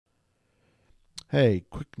Hey,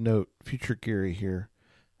 quick note, Future Gary here.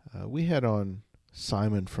 We had on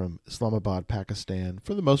Simon from Islamabad, Pakistan.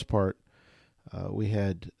 For the most part, we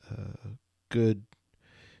had good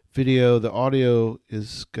video. The audio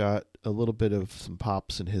is got a little bit of some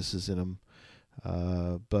pops and hisses in them,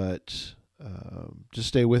 but just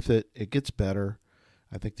stay with it. It gets better.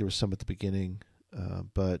 I think there was some at the beginning,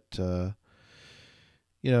 but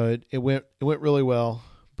it went really well.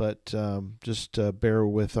 But just bear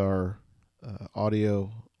with our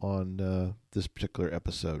audio on this particular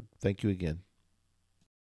episode. Thank you again.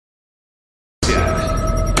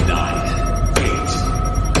 10, 9, 8,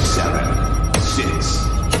 7, 6,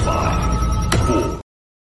 5, 4.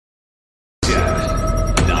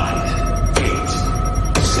 10, 9, 8,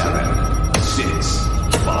 7, 6,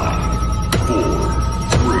 5, 4,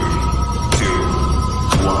 3, 2,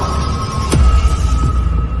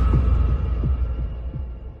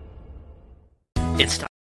 1. It's time.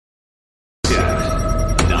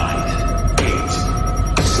 10, 9, 8,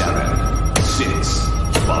 7, 6,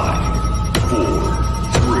 5, 4,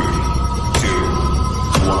 3, 2,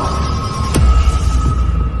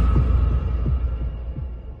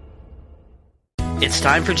 1. It's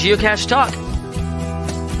time for Geocache Talk.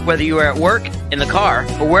 Whether you are at work, in the car,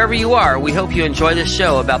 or wherever you are, we hope you enjoy this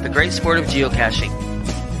show about the great sport of geocaching.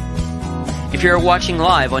 If you're watching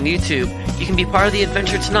live on YouTube, you can be part of the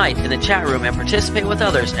adventure tonight in the chat room and participate with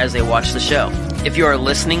others as they watch the show. If you are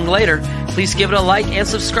listening later, please give it a like and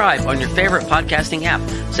subscribe on your favorite podcasting app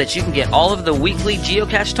so that you can get all of the weekly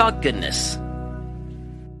Geocache Talk goodness.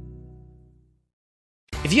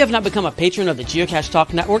 If you have not become a patron of the Geocache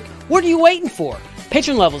Talk Network, what are you waiting for?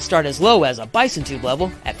 Patron levels start as low as a Bison Tube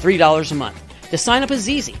level at $3 a month. The sign up is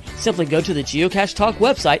easy. Simply go to the Geocache Talk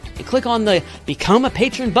website and click on the Become a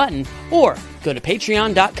Patron button, or go to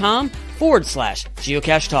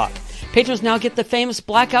patreon.com/Geocache Talk. Patrons now get the famous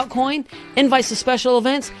Blackout coin, invites to special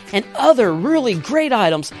events, and other really great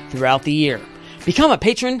items throughout the year. Become a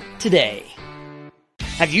patron today.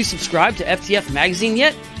 Have you subscribed to FTF Magazine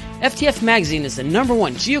yet? FTF Magazine is the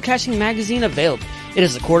 #1 geocaching magazine available. It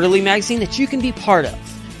is a quarterly magazine that you can be part of.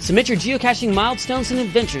 Submit your geocaching milestones and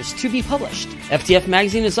adventures to be published. FTF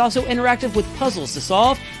Magazine is also interactive with puzzles to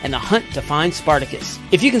solve and the hunt to find Spartacus.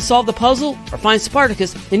 If you can solve the puzzle or find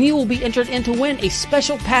Spartacus, then you will be entered in to win a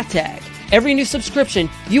special pack tag. Every new subscription,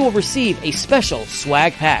 you will receive a special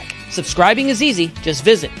swag pack. Subscribing is easy. Just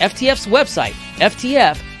visit FTF's website,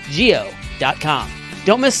 ftfgeo.com.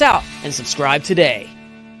 Don't miss out and subscribe today.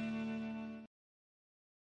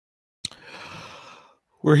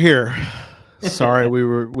 We're here. Sorry,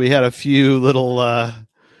 we had a few little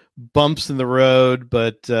bumps in the road,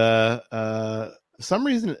 but some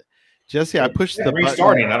reason, Jesse, I pushed the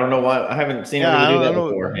restarting. button. I don't know why. I haven't seen anybody do that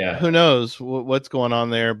before. Yeah, who knows what's going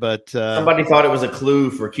on there? But somebody thought it was a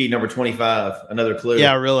clue for key number 25. Another clue.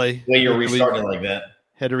 Yeah, really. The way you're restarting like that.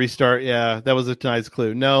 Had to restart. Yeah, that was a nice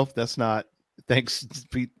clue. No, that's not. Thanks,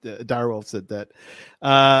 Pete. Direwolf said that.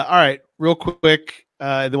 All right, real quick,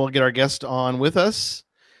 then we'll get our guest on with us.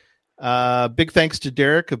 Big thanks to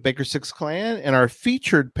Derek of Baker Six Clan and our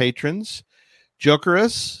featured patrons,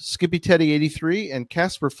 Jokerus, Skippy Teddy 83, and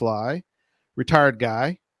Casper Fly, Retired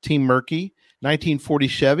Guy, Team Murky, 1940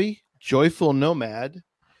 Chevy, Joyful Nomad,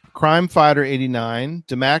 Crime Fighter 89,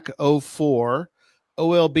 Damac 04,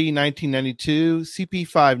 OLB 1992, CP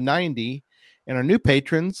 590, and our new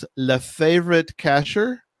patrons, Le Favorite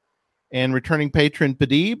Casher, and returning patron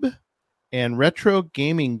Padib, and Retro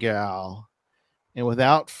Gaming Gal. And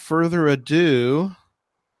without further ado,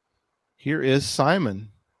 here is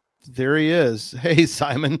Simon. There he is. Hey,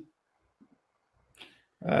 Simon.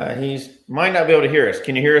 He's might not be able to hear us.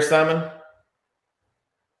 Can you hear us, Simon?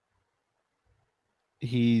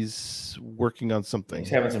 He's working on something. He's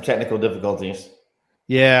having some technical difficulties.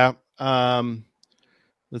 Yeah.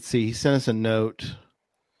 Let's see. He sent us a note.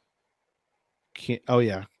 Oh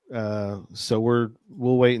yeah. So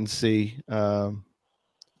we'll wait and see.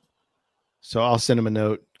 So I'll send him a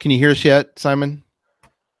note. Can you hear us yet, Simon?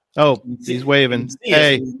 Oh, he's waving.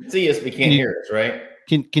 Hey, see us, but can't hear us, right?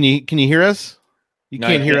 Can you hear us? You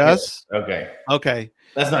can't hear us? Okay.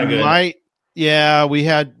 That's not good. We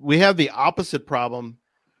have the opposite problem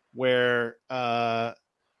where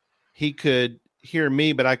he could hear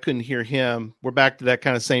me, but I couldn't hear him. We're back to that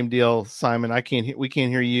kind of same deal, Simon. We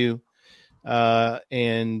can't hear you.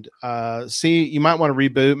 See, you might want to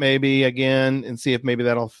reboot maybe again and see if maybe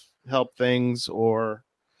that'll help things, or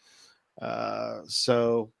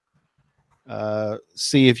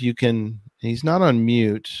see if you can. He's not on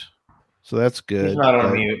mute, so that's good. He's not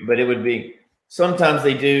on mute, but it would be sometimes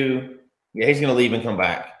they do. Yeah, he's going to leave and come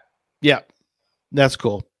back. Yeah, that's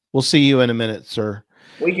cool. We'll see you in a minute, sir.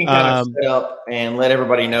 We can kind of set up and let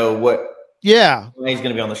everybody know why he's going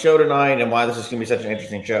to be on the show tonight and why this is going to be such an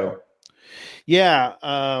interesting show. Yeah.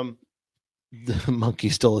 The monkey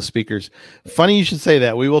stole the speakers. Funny you should say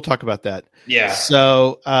that. We will talk about that. Yeah.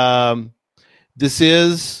 So this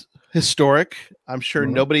is historic. I'm sure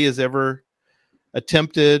nobody has ever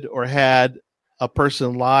attempted or had a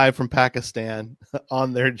person live from Pakistan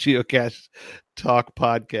on their Geocache Talk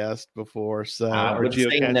podcast before. So I would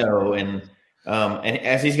say no. And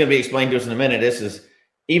as he's going to be explained to us in a minute, this is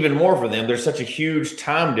even more for them. There's such a huge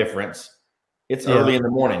time difference. It's early in the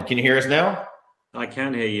morning. Can you hear us now? I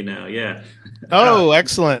can hear you now. Yeah. Oh,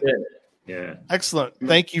 excellent. Yeah. Excellent.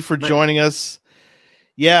 Thank you for joining us.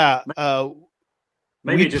 Yeah.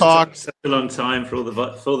 Maybe it just took such a long time for all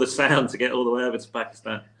the sound to get all the way over to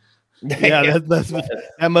Pakistan. Yeah,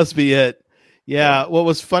 that must be it. Yeah. What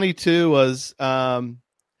was funny too was Simon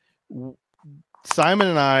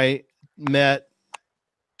and I met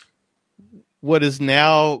what is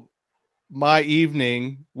now my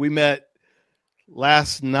evening. We met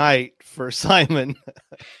last night for Simon.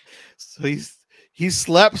 So he's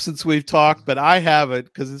slept since we've talked, but I haven't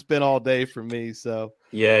because it's been all day for me. So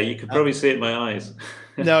yeah, you could probably see it in my eyes.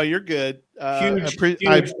 No, you're good. Huge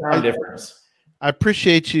time difference. I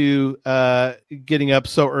appreciate you getting up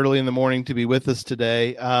so early in the morning to be with us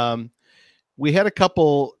today. We had a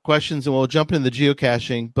couple questions, and we'll jump into the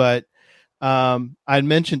geocaching. But I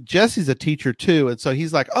mentioned Jesse's a teacher too, and so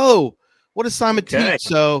he's like, "Oh, what does Simon teach?"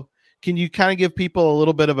 So can you kind of give people a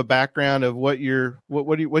little bit of a background of what you're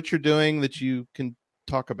doing that you can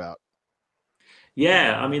talk about?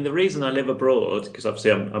 Yeah, I mean, the reason I live abroad, because obviously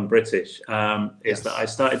I'm British, is that I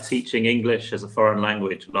started teaching English as a foreign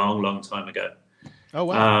language long time ago. Oh,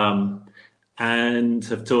 wow. And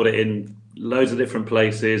have taught it in loads of different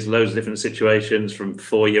places, loads of different situations, from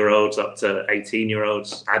 4-year-olds up to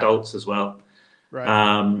 18-year-olds, adults as well. Right.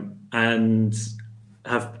 And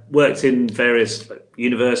have worked in various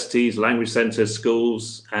universities, language centres,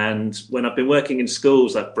 schools. And when I've been working in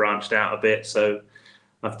schools, I've branched out a bit. So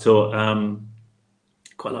I've taught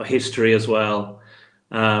quite a lot of history as well.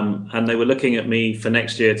 And they were looking at me for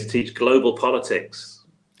next year to teach global politics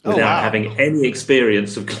without having any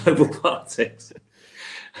experience of global politics,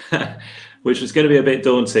 which was going to be a bit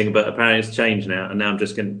daunting, but apparently it's changed now. And now I'm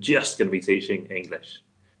just going to be teaching English.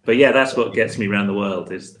 But yeah, that's what gets me around the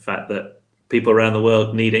world, is the fact that people around the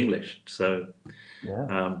world need English. So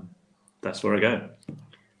that's where I go.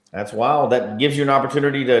 That's wild. That gives you an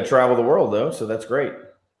opportunity to travel the world, though. So that's great.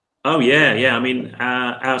 Oh, yeah. I mean,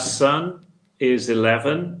 our son is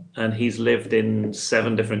 11 and he's lived in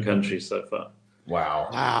 7 different countries so far.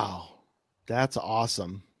 Wow. That's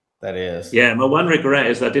awesome. That is. Yeah. My one regret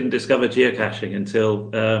is I didn't discover geocaching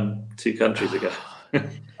until 2 countries ago.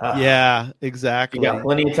 Yeah, exactly. You got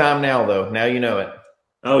plenty of time now, though. Now you know it.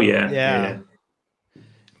 Oh, yeah.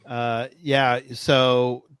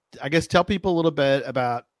 So I guess tell people a little bit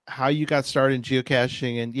about how you got started in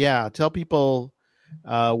geocaching, and tell people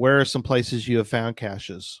where are some places you have found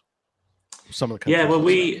caches. Some of the countries.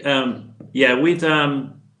 Yeah, well,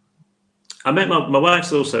 I met my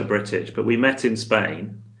wife's also British, but we met in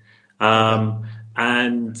Spain, and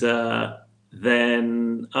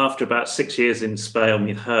then after about 6 years in Spain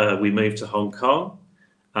with her, we moved to Hong Kong.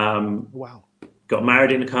 Wow. Got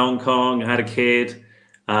married in Hong Kong, had a kid,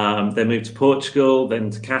 then moved to Portugal, then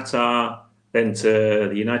to Qatar, then to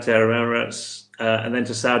the United Arab Emirates, and then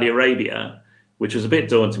to Saudi Arabia, which was a bit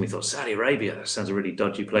daunting. We thought, Saudi Arabia, that sounds a really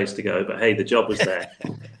dodgy place to go, but hey, the job was there.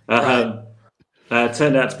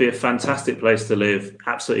 Turned out to be a fantastic place to live,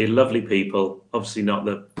 absolutely lovely people, obviously not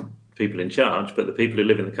the people in charge, but the people who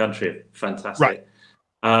live in the country are fantastic.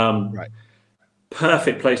 Right.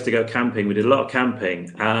 Perfect place to go camping. We did a lot of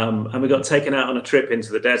camping, and we got taken out on a trip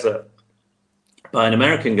into the desert by an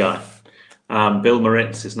American guy, Bill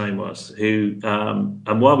Moritz, his name was, who,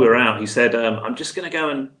 and while we were out, he said, I'm just going to go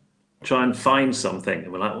and try and find something.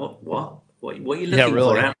 And we're like, what are you looking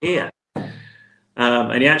for out here?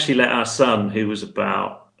 And he actually let our son, who was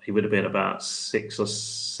he would have been about 6 or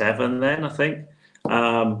 7 then, I think.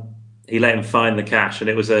 He let him find the cache, and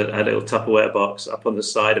it was a little Tupperware box up on the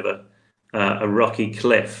side of a rocky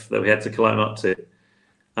cliff that we had to climb up to.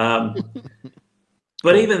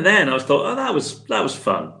 But even then, I thought, that was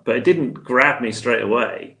fun, but it didn't grab me straight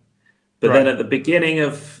away. But then at the beginning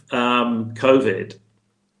of COVID,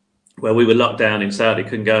 where we were locked down in Saudi,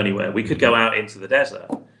 couldn't go anywhere, we could go out into the desert.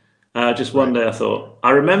 Just one day,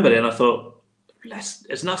 I remembered it, and I thought,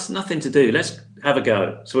 there's nothing to do. Let's have a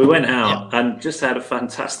go. So we went out and just had a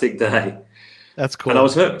fantastic day. That's cool. And I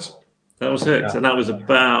was hooked. And that was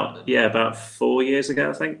about 4 years ago,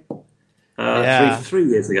 I think. 3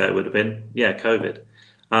 years ago it would have been. Yeah, COVID.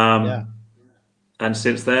 And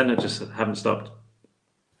since then, I just haven't stopped.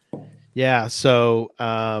 Yeah. So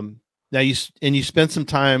now you spent some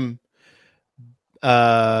time.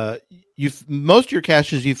 Most of your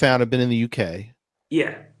caches you found have been in the UK.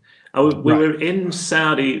 Yeah, we were in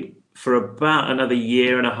Saudi for about another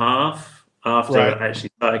year and a half after I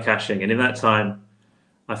actually started caching, and in that time,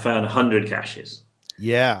 I found 100 caches.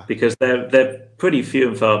 Yeah, because they're pretty few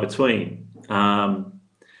and far between. And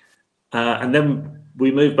then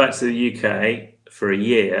we moved back to the UK for a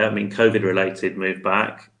year. I mean, COVID related, moved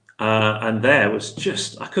back. And there was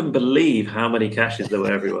I couldn't believe how many caches there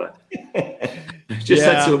were everywhere.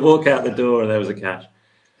 Had to walk out the door and there was a cache.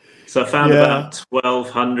 So I found about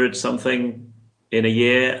 1,200 something in a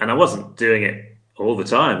year. And I wasn't doing it all the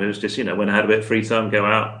time. It was just, when I had a bit of free time, go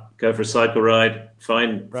out, go for a cycle ride,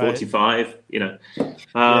 find 45,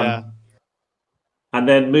 And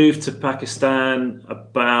then moved to Pakistan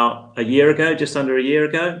about a year ago, just under a year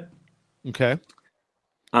ago. Okay.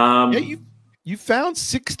 You found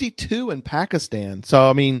 62 in Pakistan. So,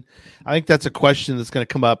 I mean, I think that's a question that's going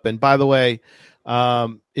to come up. And by the way,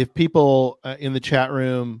 if people in the chat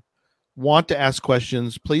room want to ask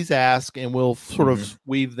questions, please ask, and we'll sort of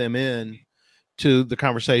weave them in to the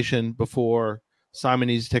conversation before Simon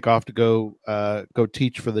needs to take off to go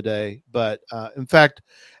teach for the day. But in fact,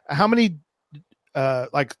 how many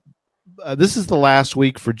this is the last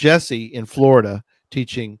week for Jesse in Florida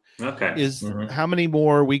teaching. Okay. How many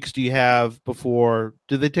more weeks do you have before?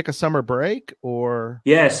 Do they take a summer break or?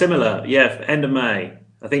 Yeah, similar. Yeah, end of May.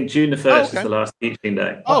 I think June the 1st is the last teaching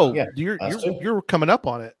day. Oh, yeah. You're coming up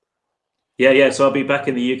on it. Yeah. So I'll be back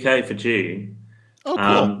in the UK for June. Oh,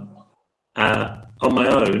 cool. On my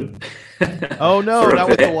own. Oh no, not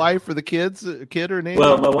with the wife or the kids, kid or name?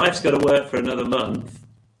 Well, my wife's got to work for another month.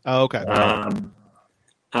 Oh, okay.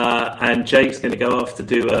 And Jake's going to go off to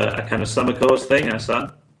do a kind of summer course thing, our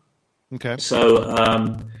son. Okay. So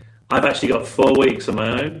I've actually got 4 weeks on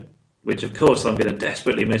my own, which of course I'm going to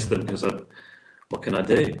desperately miss them because what can I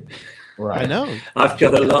do? Right. I know. I've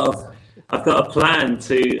got a plan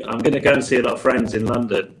I'm going to go and see a lot of friends in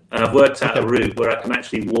London, and I've worked out a route where I can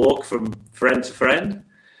actually walk from friend to friend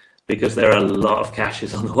because there are a lot of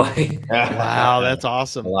caches on the way. Wow, that's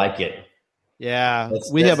awesome. I like it. Yeah.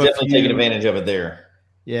 We have definitely taking advantage of it there.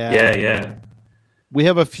 Yeah. We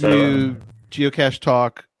have a few Geocache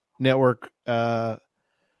Talk Network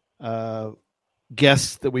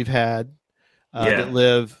guests that we've had that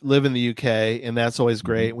live in the UK, and that's always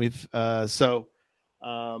great. We've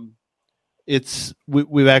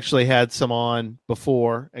we've actually had some on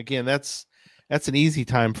before. Again, that's an easy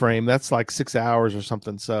time frame. That's like 6 hours or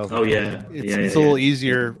something. So it's a little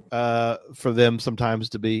easier for them sometimes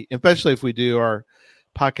to be, especially if we do our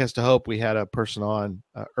podcast to Hope. We had a person on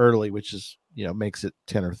early, which is makes it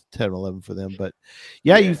 10 or 11 for them. But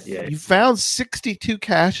you found 62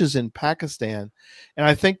 caches in Pakistan, and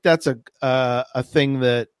I think that's a thing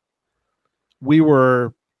that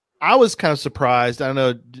I was kind of surprised. I don't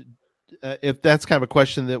know if that's kind of a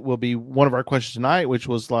question that will be one of our questions tonight, which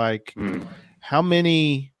was like, how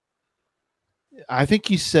many? I think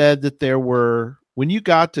you said that there were, when you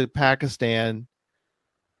got to Pakistan,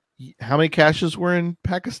 how many caches were in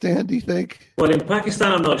Pakistan, do you think? Well, in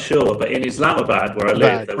Pakistan, I'm not sure, but in Islamabad, where I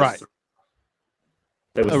live,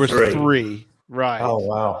 there was three. Right. Oh,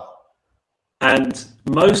 wow. And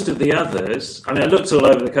most of the others, I mean, I looked all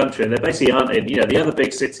over the country, and they basically aren't in, the other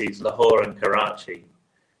big cities, Lahore and Karachi.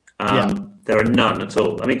 There are none at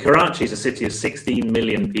all. I mean, Karachi is a city of 16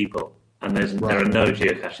 million people, and there are no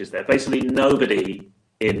geocaches there. Basically, nobody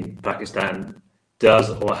in Pakistan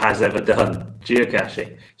does or has ever done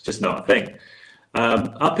geocaching. It's just not a thing.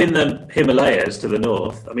 Up in the Himalayas to the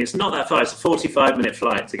north, I mean, it's not that far. It's a 45-minute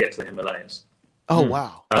flight to get to the Himalayas. Oh,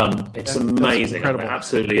 wow. It's amazing.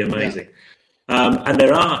 Absolutely amazing. Yeah.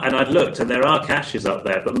 And I've looked, and there are caches up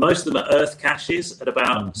there, but most of them are earth caches at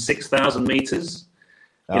about 6,000 meters.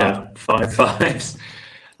 5.5s.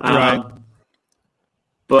 Right.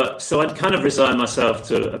 But so I'd kind of resigned myself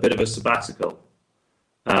to a bit of a sabbatical.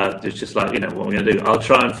 It's just like, what we're going to do. I'll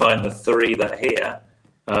try and find the 3 that are here,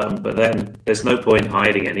 but then there's no point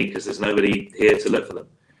hiding any because there's nobody here to look for them.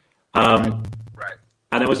 Right.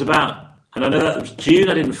 And it was and I know that was June,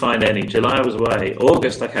 I didn't find any. July, I was away.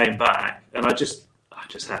 August, I came back, and I just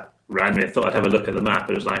randomly thought I'd have a look at the map.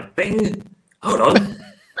 It was like, bing, hold on.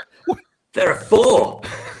 There are 4.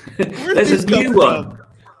 There's a new one.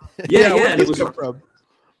 Yeah. Where did this come from?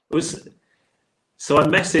 It was. So I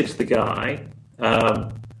messaged the guy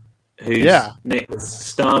who's Nick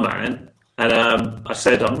Starman, and I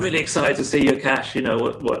said, "I'm really excited to see your cache.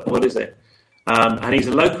 What is it?" And he's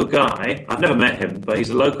a local guy. I've never met him, but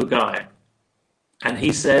he's a local guy. And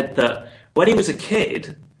he said that when he was a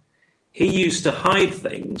kid, he used to hide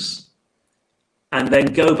things and then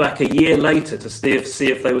go back a year later to see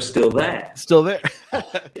if they were still there. Still there.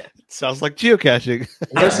 Sounds like geocaching.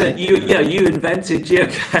 I said, you invented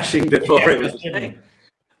geocaching before it was a thing.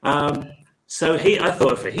 So I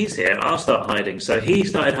thought, if he's here, I'll start hiding. So he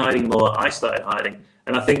started hiding more. I started hiding.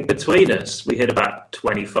 And I think between us, we hit about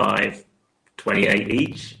 25, 28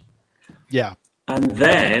 each. Yeah. And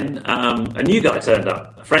then a new guy turned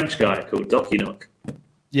up, a French guy called DocuNoc.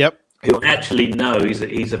 Yep. Who I actually know,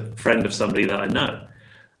 he's a friend of somebody that I know.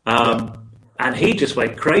 And he just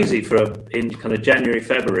went crazy in kind of January,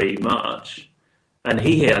 February, March. And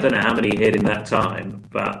he hit, I don't know how many he hit in that time,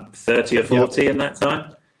 about 30 or 40 in that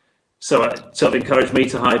time. So it sort of encouraged me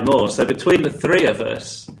to hide more. So between the three of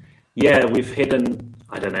us, we've hidden,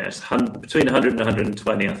 I don't know, it's between 100 and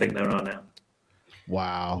 120, I think there are now.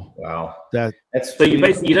 Wow. That's so you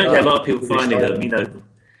don't get a lot of people finding them. You know,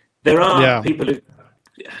 there are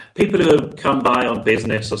people who come by on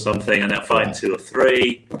business or something and they'll find 2 or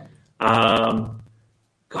 3.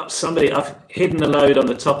 Got somebody, I've hidden a load on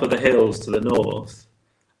the top of the hills to the north.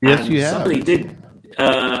 Yes, you have. Somebody did,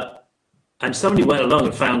 and somebody went along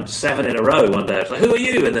and found 7 in a row one day. I was like, "Who are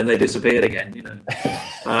you?" And then they disappeared again. You know.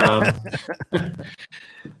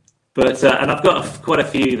 But and I've got quite a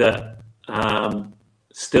few that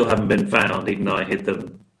still haven't been found, even though I hid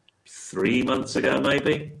them 3 months ago,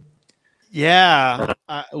 maybe. Yeah,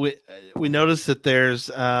 we noticed that there's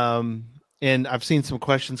and I've seen some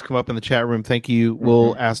questions come up in the chat room. Thank you.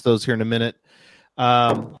 We'll ask those here in a minute.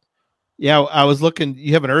 I was looking.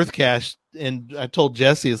 You have an Earth cache, and I told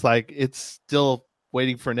Jesse it's still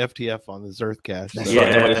waiting for an FTF on this Earth cache. So.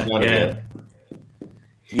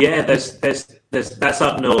 Yeah. There's that's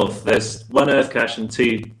up north. There's 1 Earth cache and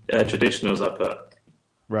 2 traditionals I put.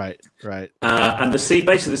 Right. And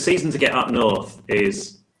basically the season to get up north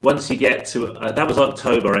is once you get to that was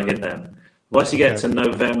October. I hit them. Once you get to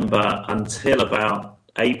November until about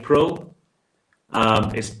April,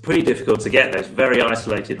 it's pretty difficult to get there. It's a very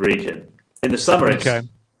isolated region. In the summer, it's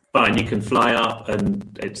fine. You can fly up,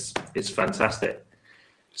 and it's fantastic.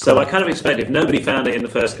 So I kind of expect if nobody found it in the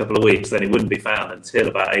first couple of weeks, then it wouldn't be found until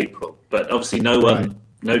about April. But obviously, no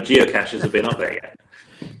geocachers have been up there yet.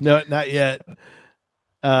 No, not yet.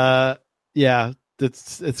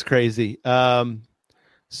 It's crazy.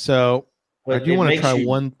 So. I do want to try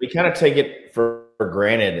one. We kind of take it for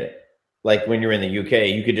granted. Like when you're in the UK,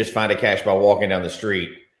 you could just find a cache by walking down the street.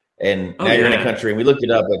 And now you're in a country, and we looked it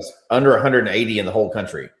up. It's under 180 in the whole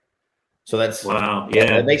country. So that's wow.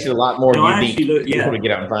 Yeah, that makes it a lot more unique to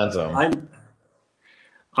get out and find some.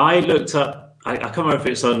 I looked up. I can't remember if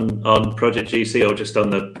it's on Project GC or just on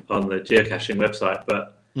the geocaching website,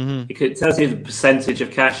 but it tells you the percentage of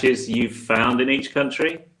caches you've found in each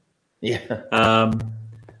country. Yeah.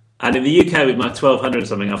 And in the UK with my 1,200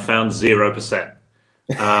 something, I found 0%.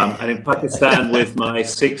 And in Pakistan with my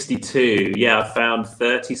 62, I found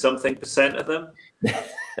 30 something % of them.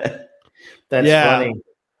 That's funny.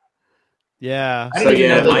 Yeah. I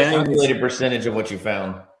didn't know the calculated percentage of what you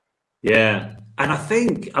found. Yeah. And I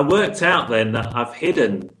think I worked out then that I've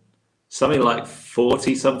hidden something like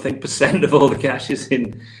 40 something % of all the caches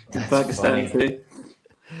in Pakistan too.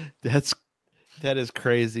 That is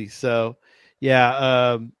crazy. So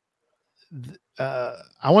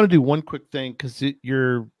I want to do one quick thing because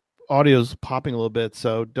your audio's popping a little bit.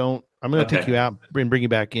 So I'm going to take you out and bring you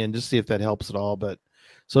back in, just see if that helps at all. But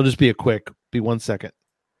so it'll just be 1 second.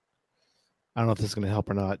 I don't know if this is going to help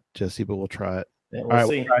or not, Jesse, but we'll try it. Yeah, all right,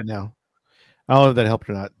 see. We'll try it now. I don't know if that helped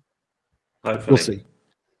or not. Hopefully. We'll see.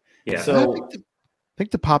 Yeah. So I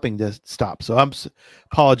think the popping does stop. So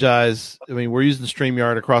apologize. I mean, we're using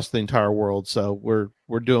StreamYard across the entire world, so we're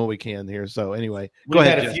doing what we can here. So anyway, go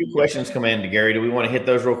ahead. We've had a few questions come in to Gary. Do we want to hit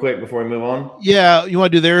those real quick before we move on? Yeah, you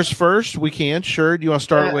want to do theirs first? We can. Sure. Do you want to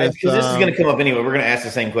start with? Because this is going to come up anyway. We're going to ask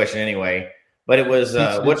the same question anyway. But it was,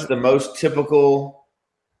 what's the most typical?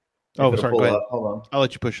 Oh, sorry. Go ahead. Hold on. I'll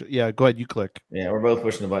let you push it. Yeah, go ahead. You click. Yeah, we're both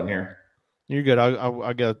pushing the button here. You're good.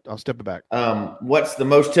 I'll step it back. What's the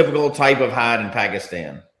most typical type of hide in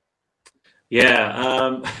Pakistan?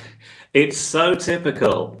 Yeah, it's so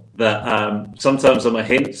typical that sometimes on my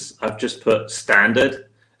hints I've just put standard.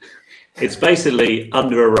 It's basically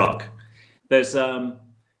under a rock. There's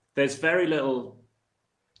very little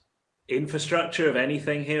infrastructure of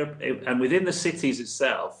anything here, and within the cities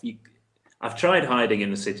itself, I've tried hiding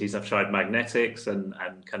in the cities. I've tried magnetics and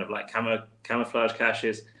kind of like camouflage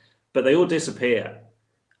caches, but they all disappear.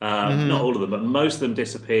 Not all of them, but most of them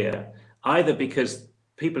disappear, either because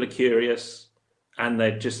people are curious and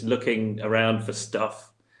they're just looking around for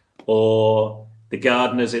stuff, or The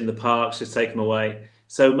gardeners in the parks just take them away.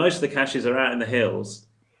 So most of the caches are out in the hills,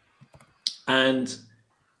 and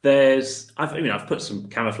I've put some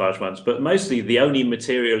camouflage ones, but mostly the only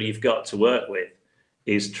material you've got to work with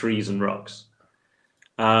is trees and rocks.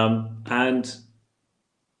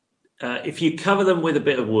 If you cover them with a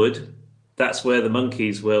bit of wood, that's where the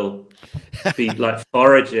monkeys will be like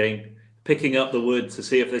foraging, picking up the wood to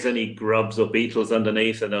see if there's any grubs or beetles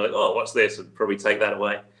underneath, and they're like, "Oh, what's this?" and probably take that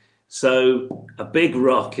away. So a big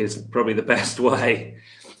rock is probably the best way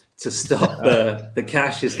to stop the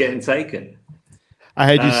caches getting taken. I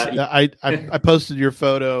had you. I posted your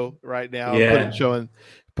photo right now. Yeah. Put it showing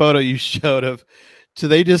photo you showed of. Do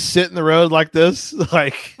they just sit in the road like this?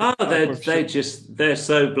 Like, they're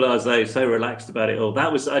so blasé, so relaxed about it all.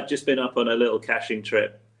 I'd just been up on a little caching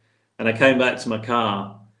trip, and I came back to my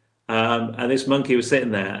car, and this monkey was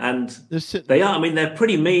sitting there, and they're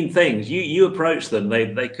pretty mean things. You approach them,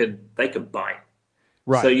 they could bite.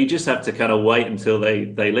 Right. So you just have to kind of wait until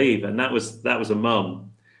they leave, and that was a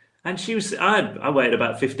mum. And I waited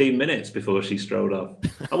about 15 minutes before she strolled off.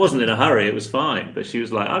 I wasn't in a hurry, it was fine, but she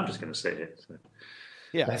was like, "I'm just going to sit here." So.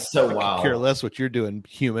 Yeah, that's so I wild. could care less what you're doing,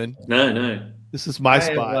 human. No. This is my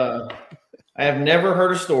spot. I have never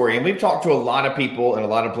heard a story, and we've talked to a lot of people in a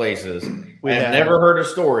lot of places. I have never heard a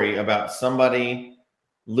story about somebody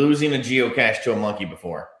losing a geocache to a monkey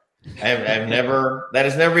before. I've never. That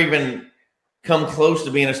has never even come close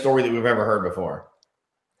to being a story that we've ever heard before.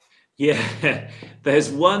 Yeah,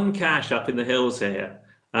 there's one cache up in the hills here.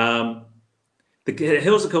 The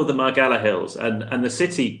hills are called the Margalla Hills, and the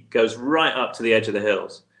city goes right up to the edge of the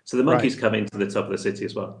hills. So the monkeys come into the top of the city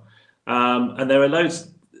as well. And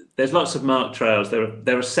there's lots of marked trails.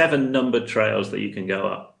 There are 7 numbered trails that you can go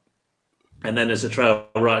up. And then there's a trail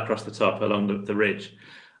right across the top along the ridge.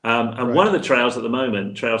 One of the trails at the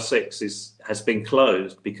moment, Trail 6, has been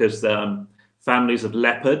closed because families of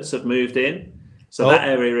leopards have moved in. So that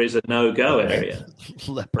area is a no-go area.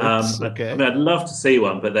 Leopards. Okay. I mean, I'd love to see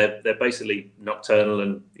one, but they're basically nocturnal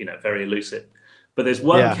and very elusive. But there's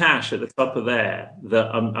one cache at the top of there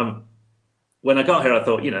that when I got here, I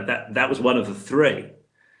thought that was one of the 3,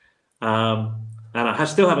 and I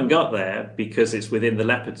still haven't got there because it's within the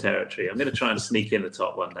leopard territory. I'm going to try and sneak in the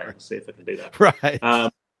top one day and see if I can do that. Right.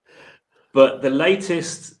 But the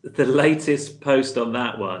latest post on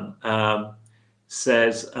that one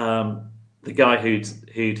says. The guy who'd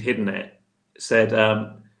hidden it said,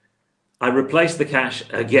 "I replaced the cache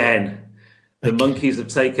again. The monkeys have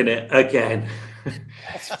taken it again."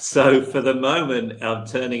 So for the moment, I'm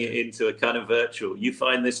turning it into a kind of virtual. You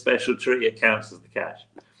find this special tree, it counts as the cache.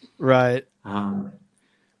 Right.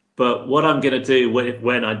 But what I'm going to do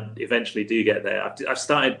when I eventually do get there, I've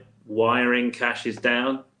started wiring caches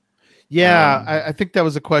down. Yeah, I think that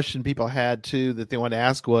was a question people had too that they wanted to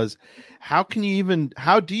ask was, how do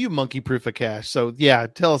you monkey proof a cache? So yeah,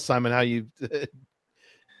 tell us, Simon, how you.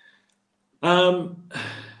 The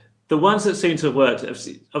ones that seem to have worked,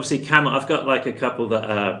 obviously camel. I've got like a couple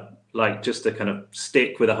that are like just a kind of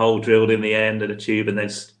stick with a hole drilled in the end and a tube, and then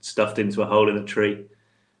stuffed into a hole in the tree.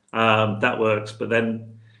 That works, but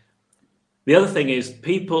then the other thing is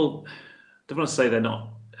people. I don't want to say they're not.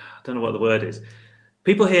 I don't know what the word is.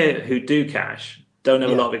 People here who do cache don't have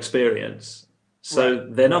a lot of experience, so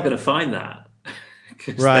they're not going to find that.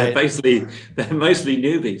 They're mostly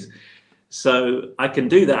newbies. So I can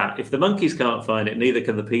do that. If the monkeys can't find it, neither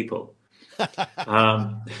can the people.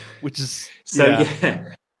 Which is So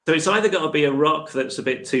it's either got to be a rock that's a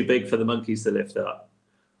bit too big for the monkeys to lift up,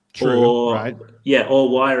 or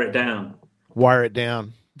wire it down. Wire it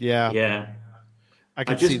down. Yeah. Yeah. I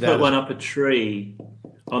just see that. put one up a tree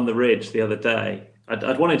on the ridge the other day.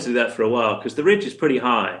 I'd wanted to do that for a while because the ridge is pretty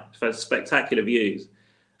high. It's spectacular views.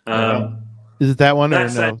 Is it that one or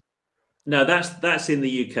no? No, that's in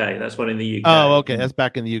the UK. That's one in the UK. Oh, okay. That's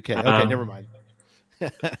back in the UK. Okay, never mind.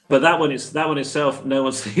 But that one itself, no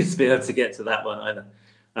one seems to be able to get to that one either.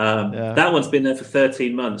 That one's been there for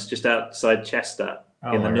 13 months, just outside Chester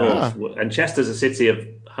in the north. And Chester's a city of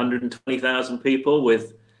 120,000 people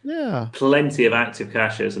with plenty of active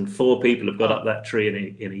caches, and 4 people have got up that tree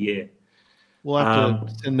in a year. We'll have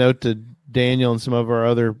to send a note to Daniel and some of our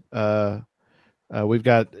other. We've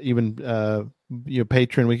got even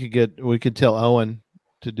patron. We could tell Owen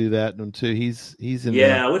to do that one too. He's in.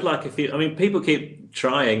 Yeah, I would like a few. I mean, people keep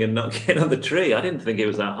trying and not getting on the tree. I didn't think it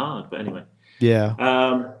was that hard, but anyway. Yeah.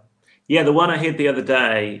 The one I hid the other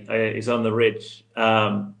day is on the ridge.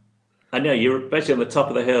 I know you're basically on the top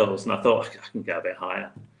of the hills, and I thought I can go a bit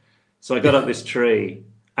higher. So I got up this tree.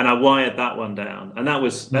 And I wired that one down, and that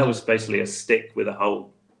was basically a stick with a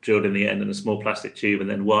hole drilled in the end and a small plastic tube, and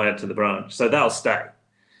then wired to the branch. So that'll stay.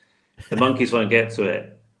 the monkeys won't get to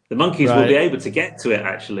it. The monkeys will Right. be able to get to it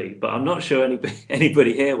actually, but I'm not sure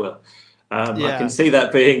anybody here will. I Yeah. can see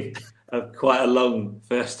that being quite a long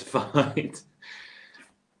first to find.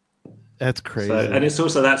 That's crazy. So, and it's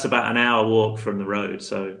also that's about an hour walk from the road.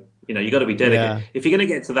 So you got to be dedicated. Yeah. If you're going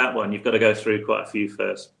to get to that one, you've got to go through quite a few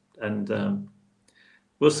first, and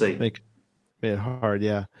we'll see. Make it hard,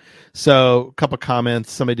 yeah. So a couple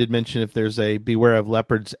comments. Somebody did mention if there's a beware of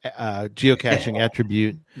leopards geocaching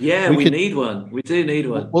attribute. Yeah, we need one. We do need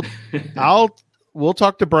one. We'll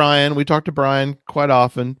talk to Brian. We talk to Brian quite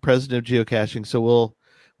often, president of geocaching. So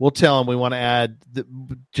we'll tell him we want to add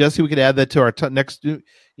Jesse. We could add that to our next. You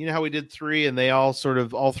know how we did 3, and they all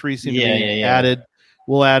three seem to be added.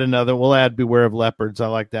 We'll add another. We'll add beware of leopards. I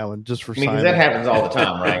like that one just for. Because that happens all the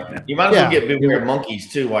time, right? You might as well get beware of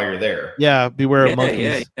monkeys too while you're there. Yeah, beware of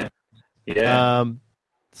monkeys. Yeah.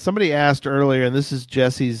 Somebody asked earlier, and this is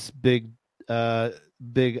Jesse's big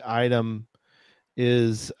item.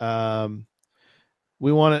 Is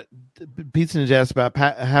we want to. Pizza Ninja asked about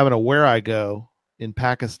having a Where I Go in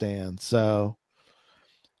Pakistan. So.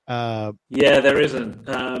 There isn't.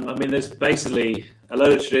 I mean, there's basically a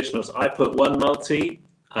load of traditionals. I put one multi.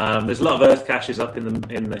 There's a lot of earth caches up in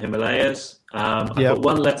the Himalayas. I put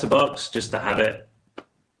one letterbox just to have it.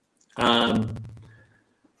 I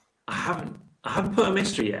haven't put a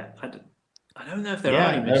mystery yet. I don't know if there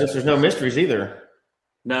are any mysteries. There's no mysteries either.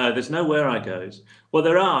 No, there's no Where I Goes. Well,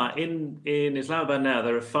 there are in Islamabad now.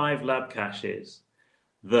 There are 5 lab caches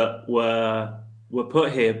that were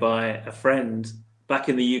put here by a friend back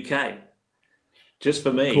in the UK, just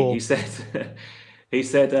for me. Cool. He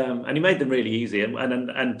said, and he made them really easy. And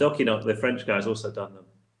Dokinok, the French guy's also done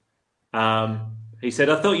them. He said,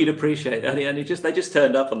 I thought you'd appreciate it. And they just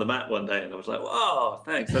turned up on the map one day, and I was like, "Whoa,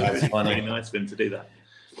 thanks! That was really nice of him to do that."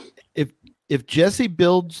 If Jesse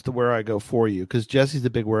builds the Where I Go for you, because Jesse's the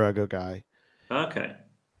big Where I Go guy, okay,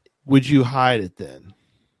 would you hide it then?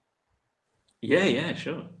 Yeah,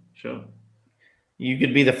 sure. You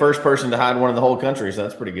could be the first person to hide one in the whole country, so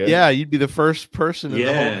that's pretty good. Yeah, you'd be the first person in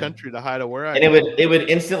the whole country to hide a Where I Go. And it would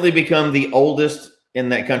instantly become the oldest in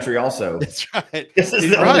that country also. That's right. This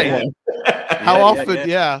is the only one. How often?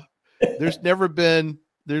 Yeah. There's never been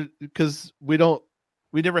there because we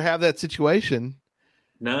never have that situation.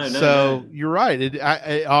 No. So you're right.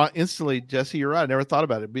 I instantly, Jesse, you're right. I never thought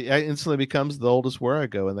about it. It instantly becomes the oldest Where I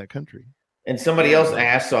Go in that country. And somebody else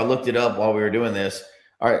asked, so I looked it up while we were doing this.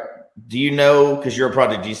 All right. Do you know, because you're a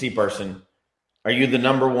Project GC person, are you the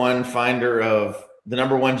number one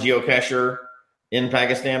geocacher in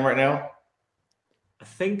Pakistan right now? I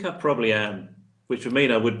think I probably am, which would mean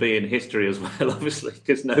I would be in history as well, obviously,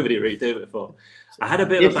 because nobody really did it before. I had a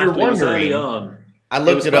bit of a battle early on. I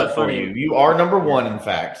looked it up for you. You are number one, in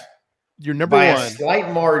fact. You're number by one. A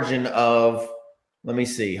slight margin of, let me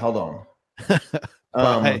see, hold on.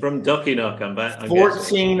 From Dokinok, I'm back.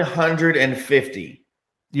 1,450.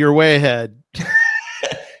 You're way ahead.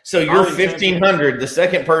 So you're 1,500. The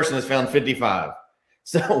second person has found 55.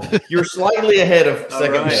 So you're slightly ahead of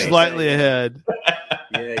second place. Slightly ahead.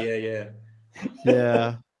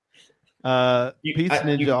 Yeah. You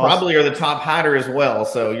probably are the top hider as well.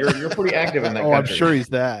 So you're pretty active in that country. I'm sure he's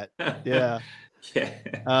that. Yeah.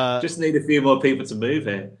 Just need a few more people to move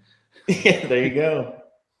here. Yeah, there you go.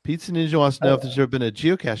 Pizza Ninja wants to know if there's ever been a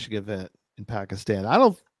geocaching event in Pakistan. I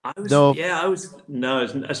was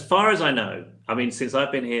as far as I know. I mean, since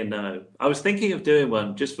I've been here, no. I was thinking of doing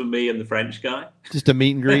one just for me and the French guy. Just a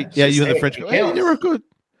meet and greet. Yeah, you and the French guy. Hey, you never could.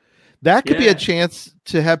 That could be a chance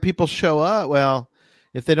to have people show up. Well,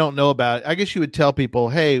 if they don't know about it, I guess you would tell people,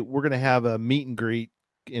 "Hey, we're going to have a meet and greet,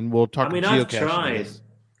 and we'll talk." I've tried.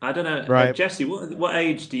 I don't know, right? Jesse, what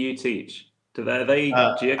age do you teach? Do they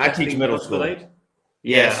geocaching? I teach middle school. Age?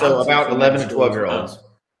 Yeah, so about 11 to 12-year-olds.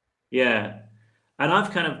 Yeah. And I've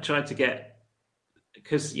kind of tried to get,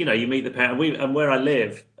 because, you meet the parent, and where I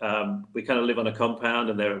live, we kind of live on a compound,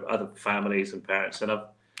 and there are other families and parents, and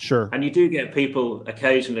and you do get people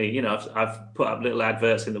occasionally, I've put up little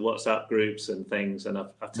adverts in the WhatsApp groups and things, and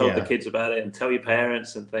I've told the kids about it and tell your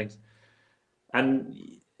parents and things. And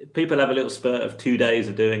people have a little spurt of 2 days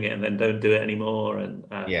of doing it and then don't do it anymore. And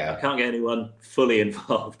I can't get anyone fully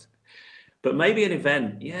involved. But maybe an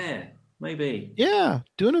event, maybe. Yeah,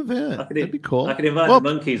 do an event. That'd be cool. I could invite the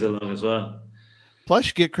monkeys along as well. Plus,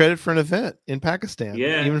 you get credit for an event in Pakistan.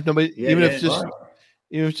 Yeah, even if nobody, even if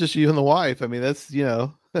it's just you and the wife. I mean, that's Yeah,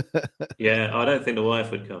 I don't think the wife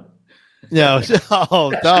would come. No,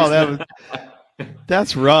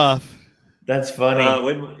 that's rough. That's funny.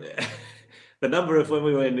 The number of when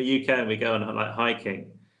we were in the UK and we go on like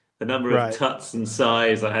hiking, the number of tuts and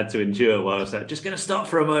sighs I had to endure while I was like, just going to stop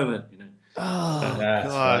for a moment. Oh That's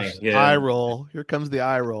gosh, funny. Yeah. eye roll. Here comes the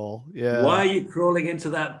eye roll. Yeah. Why are you crawling into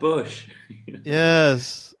that bush?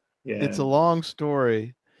 Yes. Yeah. It's a long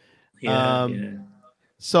story. Yeah. Um, Yeah.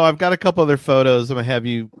 So I've got a couple other photos I'm gonna have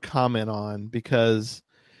you comment on, because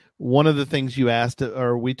one of the things you asked,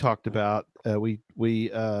 or we talked about, we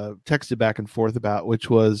texted back and forth about,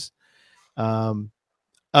 which was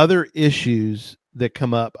other issues that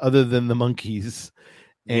come up other than the monkeys.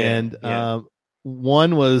 Yeah. And Yeah.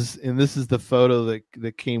 one was, and this is the photo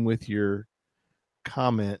that came with your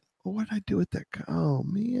comment. What did I do with that? Oh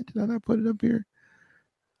man, did I not put it up here?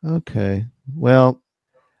 Okay, well,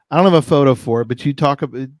 I don't have a photo for it, but you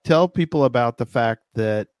tell people about the fact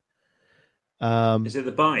that Is it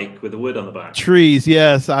the bike with the wood on the back? trees.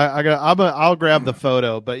 Yes, I'll grab the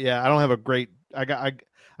photo, but yeah, I don't have a great.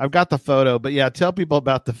 I've got the photo, but yeah, tell people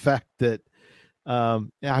about the fact that yeah,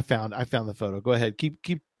 I found the photo. Go ahead,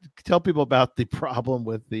 keep tell people about the problem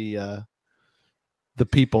with the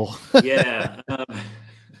people. Yeah.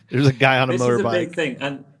 There's a guy on a This motorbike. is a big thing,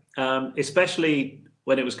 and especially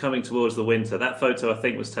when it was coming towards the winter. That photo, I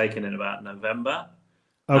think, was taken in about November.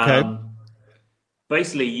 Okay.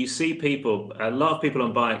 Basically, you see people, a lot of people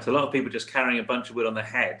on bikes, a lot of people just carrying a bunch of wood on their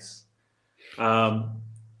heads.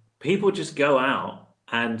 People just go out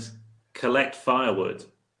and collect firewood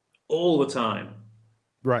all the time,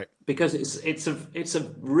 Right. because it's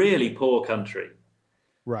a really poor country.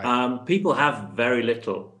 Right. People have very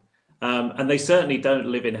little, and they certainly don't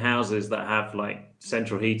live in houses that have like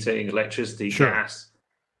central heating, electricity, Sure. gas.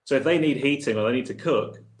 So if they need heating or they need to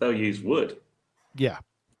cook, they'll use wood. Yeah.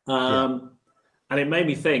 And it made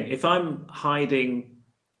me think, if I'm hiding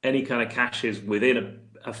any kind of caches within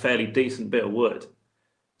a fairly decent bit of wood,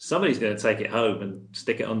 somebody's going to take it home and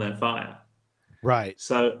stick it on their fire. Right.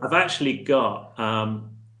 So I've actually got,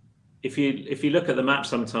 if you look at the map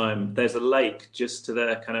sometime, there's a lake just to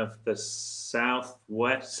the kind of the southeast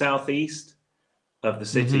of the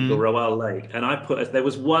city called Royal Lake. And there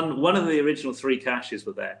was one of the original 3 caches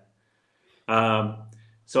were there.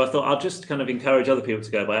 So I thought I'll just kind of encourage other people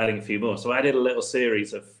to go by adding a few more. So I did a little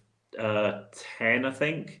series of 10, I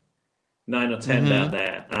think, 9 or 10 down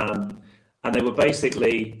there. And they were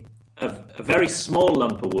basically a very small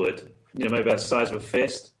lump of wood, maybe about the size of a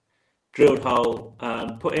fist, drilled hole,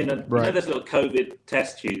 put in those little COVID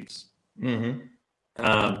test tubes.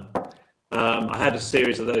 I had a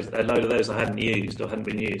series of those, a load of those I hadn't used or hadn't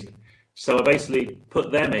been used. So I basically put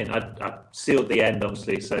them in. I sealed the end,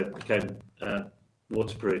 obviously, so it became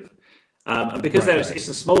waterproof. And because it's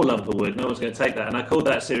a small lump of wood, no one's going to take that. And I called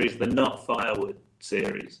that series the Not Firewood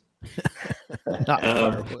series. Not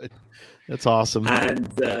firewood. That's awesome.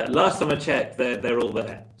 And last time I checked, they're all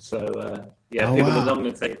there. So people are not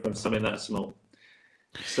going to take from something that small.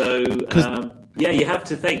 So you have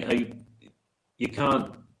to think you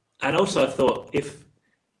can't. And also, I thought if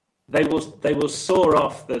they will saw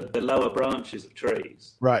off the lower branches of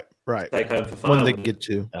trees. Right. Take home for firewood. When they get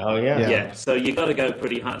to. Oh yeah. Yeah. So you got to go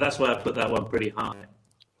pretty high. That's why I put that one pretty high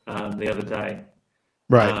the other day.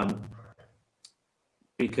 Right.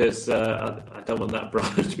 Because I don't want that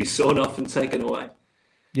branch to be sawn off and taken away.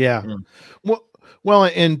 Yeah. Well,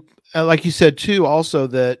 and like you said too, also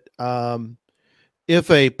that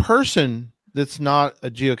if a person that's not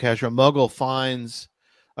a geocacher, a muggle, finds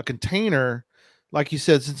a container, like you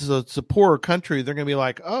said, since it's a poorer country, they're going to be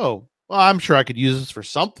like, oh, well, I'm sure I could use this for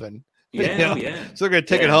something. Yeah, So they're going to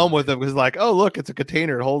take it home with them because, like, oh, look, it's a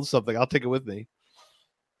container. It holds something. I'll take it with me.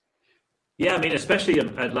 Yeah, I mean, especially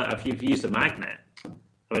if you've used a magnet.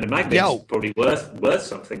 I mean, a magnet's probably worth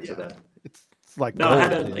something to them. It's like no,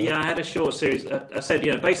 gold, I had a short series. I said,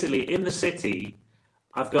 basically in the city,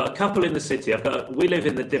 I've got a couple in the city. We live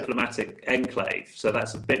in the diplomatic enclave, so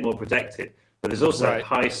that's a bit more protected. But there's also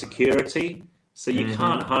high security, so you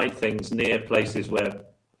can't hide things near places where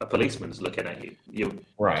a policeman's looking at you. You'll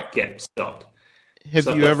get stopped.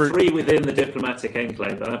 Have you ever 3 within the diplomatic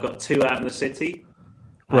enclave, and I've got 2 out in the city.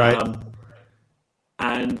 Right.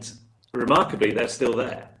 And remarkably, they're still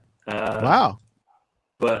there. Wow.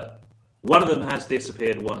 But one of them has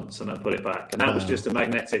disappeared once, and I put it back. And that was just a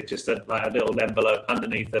magnetic, just a little envelope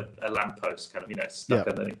underneath a lamppost, kind of, stuck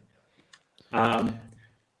underneath.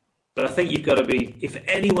 But I think you've got to be, if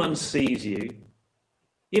anyone sees you,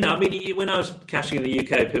 when I was caching in the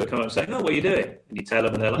UK, people come up and say, oh, what are you doing? And you tell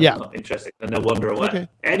them, and they're like, not interested, and they'll wander away. Okay.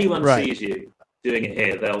 Anyone sees you doing it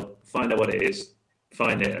here, they'll find out what it is,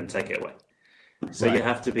 find it, and take it away. So you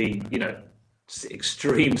have to be,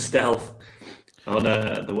 extreme stealth on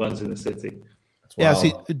the ones in the city. Yeah,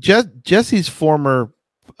 see, Jesse's former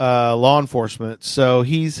law enforcement, so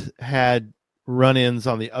he's had run-ins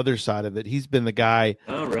on the other side of it. He's been the guy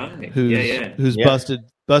who's busted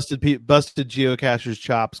busted geocachers'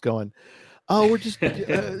 chops, going, "Oh, we're just."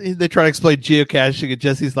 They try to explain geocaching, and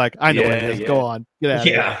Jesse's like, "I know what it is. Yeah. Go on, get out of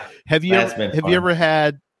here." Have you ever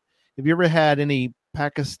had any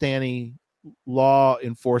Pakistani law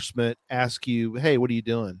enforcement ask you, "Hey, what are you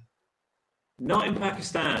doing?" Not in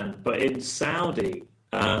Pakistan, but in Saudi.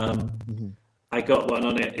 Mm-hmm. I got one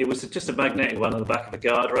on it. It was just a magnetic one on the back of a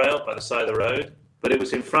guardrail by the side of the road, but it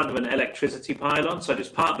was in front of an electricity pylon. So I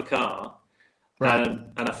just parked the car, Right.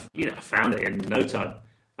 and I found it in no time.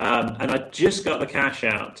 And I just got the cash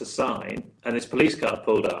out to sign, and this police car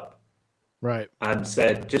pulled up, Right. and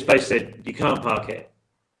basically said, "You can't park it."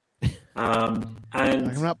 And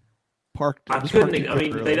I'm not parked. I couldn't. I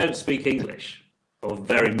mean, they don't speak English or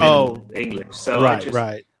very minimal English, so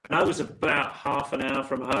right. And I was about half an hour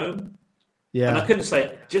from home. Yeah. And I couldn't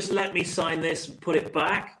say, just let me sign this and put it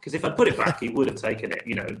back. Because if I put it back, he would have taken it,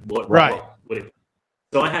 what would it?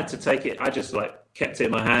 So I had to take it. I just kept it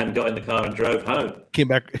in my hand, got in the car and drove home. Came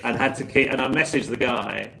back. And had to and I messaged the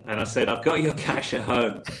guy and I said, I've got your cash at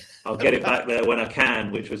home. I'll get it back there when I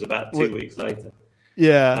can, which was about 2 weeks later.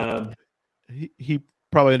 Yeah. He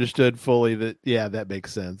probably understood fully that, that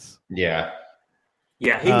makes sense. Yeah.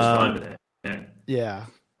 Yeah, he was fine with it. Yeah.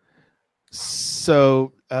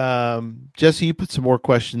 So, Jesse, you put some more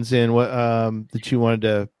questions in that you wanted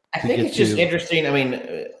to. I think it's just interesting. I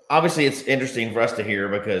mean, obviously, it's interesting for us to hear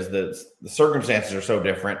because the circumstances are so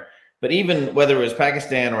different. But even whether it was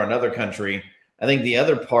Pakistan or another country, I think the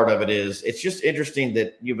other part of it is it's just interesting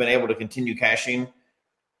that you've been able to continue caching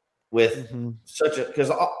with because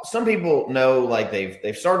some people know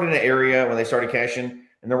they've started in an area when they started caching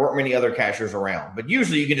and there weren't many other cachers around. But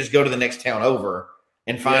usually, you can just go to the next town over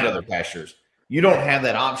and find other cachers. You don't have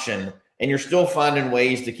that option, and you're still finding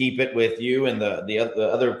ways to keep it with you and the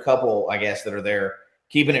other couple, I guess, that are there,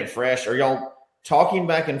 keeping it fresh. Are y'all talking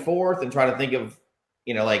back and forth and trying to think of,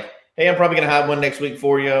 hey, I'm probably going to have one next week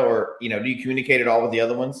for you, or do you communicate at all with the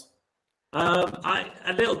other ones?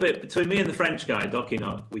 A little bit between me and the French guy,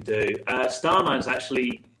 Dokinok, we do. Starman's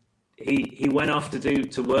actually he went off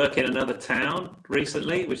to work in another town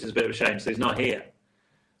recently, which is a bit of a shame. So he's not here.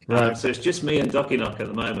 Right. So it's just me and Dokinok at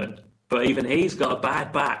the moment. But even he's got a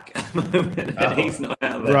bad back at the moment, and he's not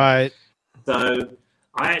out there. Right. So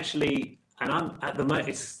I actually, and I'm at the moment,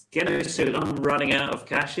 it's getting soon. I'm running out of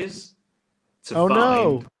caches to find.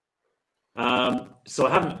 No. So I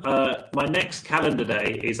haven't. My next calendar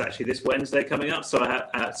day is actually this Wednesday coming up. So I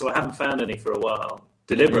haven't found any for a while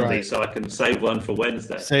deliberately, so I can save one for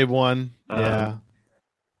Wednesday. Save one. Yeah.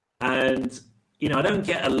 And I don't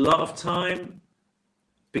get a lot of time.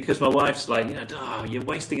 Because my wife's like, you're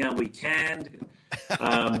wasting our weekend.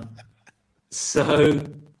 So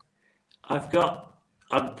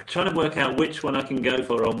I'm trying to work out which one I can go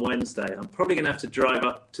for on Wednesday. I'm probably going to have to drive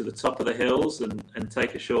up to the top of the hills and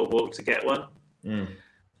take a short walk to get one. There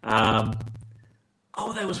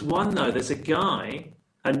was one, though. There's a guy,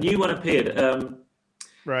 a new one appeared.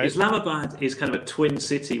 Right. Islamabad is kind of a twin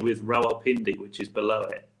city with Rawalpindi, which is below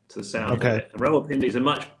it, to the south of it. And Rawalpindi is a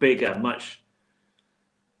much bigger, much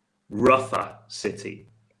rougher city.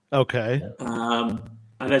 Okay. And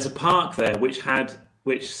there's a park there which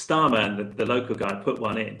Starman, the local guy, put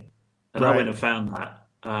one in. And I went and found that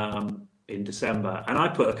in December. And I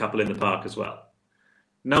put a couple in the park as well.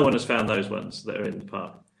 No one has found those ones that are in the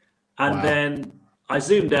park. And then I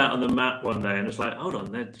zoomed out on the map one day and was like, hold on,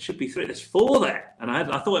 there should be 3. There's 4 there. And I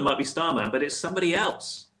thought it might be Starman, but it's somebody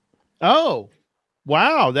else. Oh,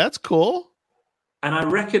 wow. That's cool. And I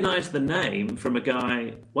recognized the name from a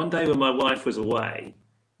guy one day when my wife was away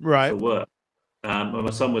for work, when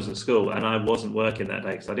my son was at school, and I wasn't working that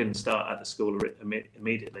day because I didn't start at the school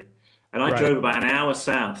immediately. And I drove about an hour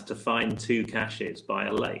south to find 2 caches by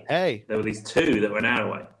a lake. Hey, there were these 2 that were an hour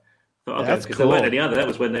away. I thought, okay, because there weren't any other. That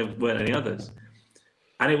was when there weren't any others,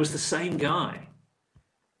 and it was the same guy.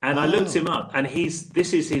 And I looked him up, and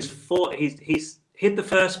this is his 4th. He's hid the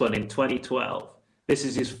first one in 2012. This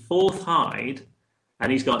is his 4th hide.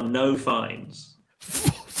 And he's got no fines.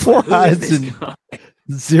 4 hides and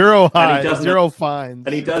 0 hides, 0 fines.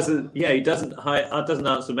 And he doesn't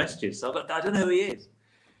answer messages. So I don't know who he is.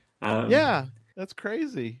 That's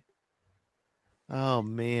crazy. Oh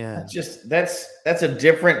man. That's a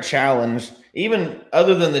different challenge. Even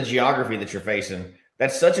other than the geography that you're facing,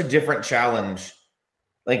 that's such a different challenge.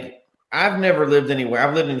 Like, I've never lived anywhere.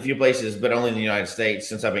 I've lived in a few places, but only in the United States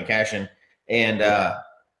since I've been caching. And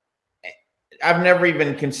I've never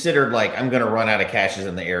even considered I'm going to run out of caches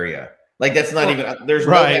in the area. That's not even. There's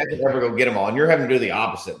no way I could ever go get them all, and you're having to do the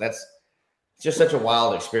opposite. That's just such a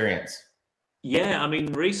wild experience. Yeah, I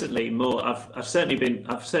mean, recently more. I've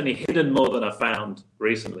certainly hidden more than I found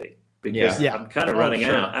recently. because Yeah. I'm kind of Oh, running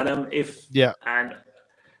sure. out. And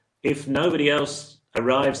if nobody else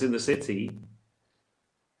arrives in the city,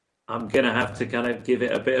 I'm gonna have to kind of give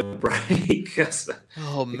it a bit of a break.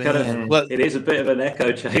 Oh man, it is a bit of an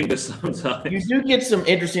echo chamber sometimes. You do get some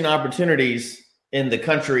interesting opportunities in the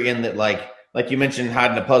country in that, like you mentioned,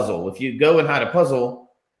 hiding a puzzle. If you go and hide a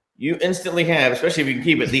puzzle, you instantly have, especially if you can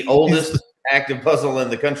keep it, the oldest active puzzle in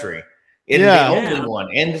the country. It's the only one,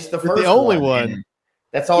 and it's the first only one. And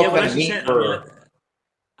that's all kind of neat I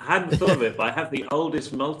hadn't thought of it, but I have the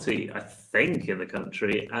oldest multi, I think, in the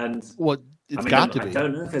country. And it's got to be. I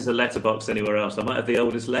don't know if there's a letterbox anywhere else. I might have the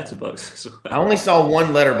oldest letterbox as well. I only saw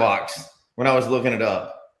one letterbox when I was looking it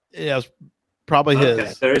up. Yeah, it's probably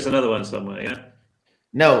his. There is another one somewhere, yeah?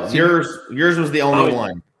 No, yours was the only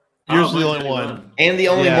one. Yours was the only one. And the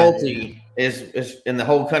only multi is in the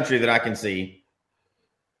whole country that I can see.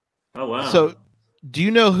 Oh, wow. So do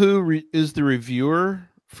you know who is the reviewer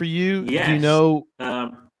for you? Yes. Do you know?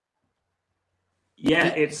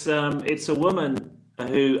 It's a woman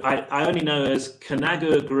who I only know as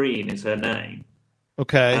Kanaga Green is her name.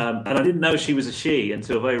 Okay. And I didn't know she was a she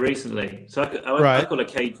until very recently. So I call her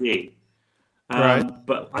KG.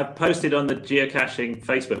 But I posted on the geocaching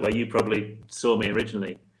Facebook, where you probably saw me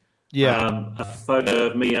originally. Yeah. A photo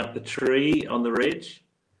of me up the tree on the ridge.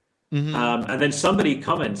 Mm-hmm. And then somebody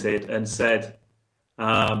commented and said,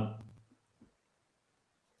 because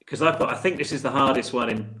I think this is the hardest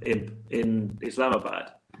one in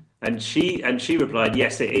Islamabad, and she replied,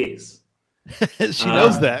 yes, it is. She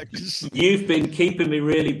knows that. You've been keeping me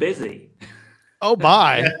really busy. Oh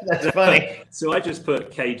my, that's funny. So I just put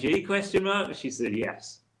KG question mark. She said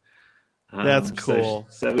yes. That's cool.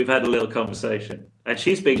 So we've had a little conversation, and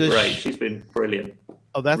she's been great. She's been brilliant.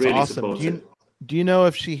 Oh, that's really awesome. Supportive. Do you know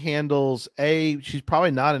if she handles she's probably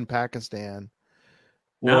not in Pakistan.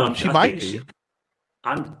 No, she might be.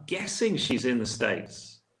 I'm guessing she's in the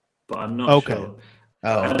States, but I'm not sure.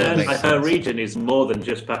 Oh, and her region is more than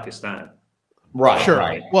just Pakistan. Right. Sure.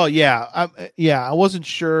 Right. Well, I wasn't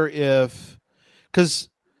sure because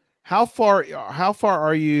how far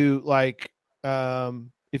are you, like,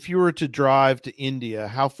 if you were to drive to India,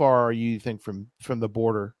 how far are you think from the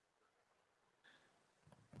border?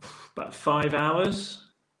 About 5 hours.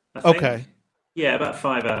 I think. Okay. Yeah, about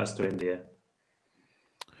 5 hours to India.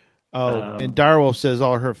 Oh, and Direwolf says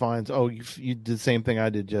all her finds. Oh, you did the same thing I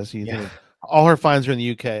did, Jesse. Yeah. All her finds are in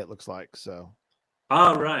the UK. It looks like so.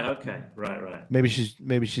 Oh, right. Okay. Right. Maybe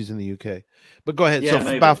she's in the UK. But go ahead. Yeah, so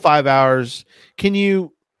maybe. About 5 hours. Can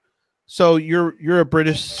you? So you're a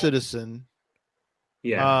British citizen.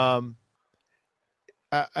 Yeah.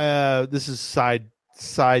 This is side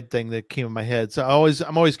thing that came in my head. So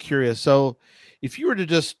I'm always curious. So if you were to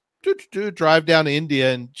just drive down to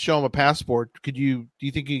India and show them a passport, do you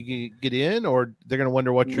think you could get in, or they're going to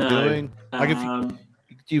wonder what you're doing? Like if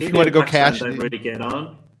you want to go cash, they don't really get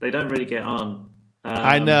on. They don't really get on.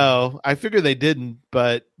 I know. I figure they didn't,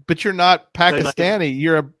 but you're not Pakistani.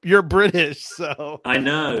 You're British, so I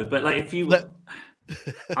know. But like, if you,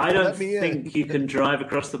 I don't think you can drive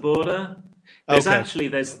across the border. There's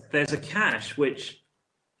a cache which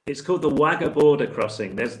it's called the Wagga border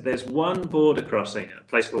crossing. There's one border crossing at a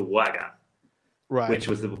place called Wagga, right? Which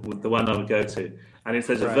was the one I would go to, and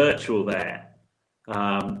there's a virtual there.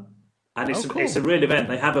 And it's a real event.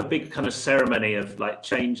 They have a big kind of ceremony of like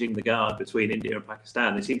changing the guard between India and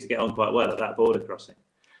Pakistan. They seem to get on quite well at that border crossing.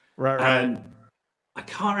 Right. And I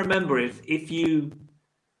can't remember if you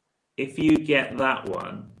get that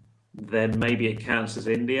one, then maybe it counts as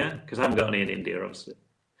India, because I haven't got any in India, obviously.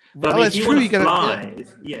 But if you want to fly,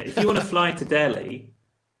 if you want to fly to Delhi,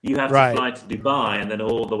 you have to fly to Dubai and then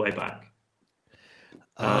all the way back.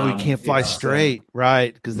 Oh, you can't fly straight,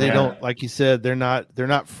 right? Because they don't, like you said, they're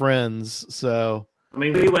not friends. So I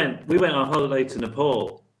mean, we went on holiday to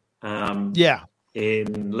Nepal.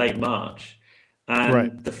 In late March,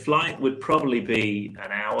 and the flight would probably be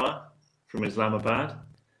an hour from Islamabad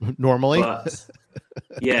normally. But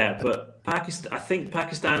Pakistan, I think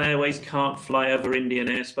Pakistan Airways can't fly over Indian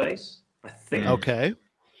airspace. I think. Okay.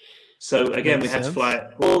 So again, we had to fly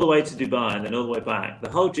all the way to Dubai and then all the way back. The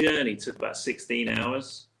whole journey took about 16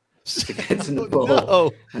 hours to get to Nepal.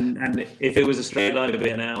 No. And if it was a straight line, it'd be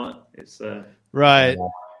an hour. It's right.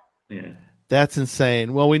 Yeah. That's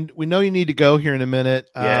insane. Well, we know you need to go here in a minute.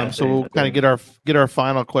 So we'll kind of get our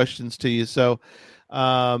final questions to you. So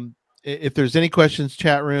if there's any questions,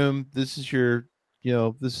 chat room, this is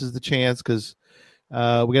this is the chance, because we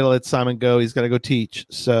got to let Simon go. He's got to go teach.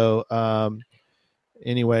 So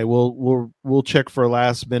anyway, we'll check for a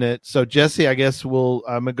last minute. So Jesse, I guess I'm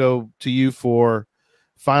gonna go to you for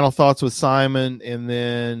final thoughts with Simon, and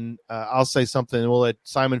then I'll say something, and we'll let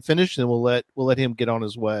Simon finish, and we'll let him get on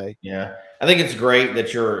his way. Yeah, I think it's great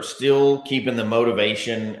that you're still keeping the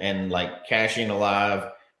motivation and like caching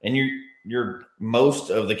alive, and you're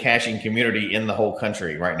most of the caching community in the whole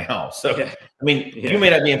country right now. So, Yeah. I mean, Yeah. you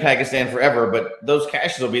may not be in Pakistan forever, but those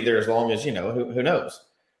caches will be there as long as, who knows.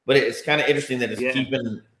 But it's kind of interesting that it's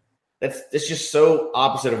keeping. It's just so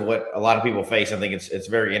opposite of what a lot of people face. I think it's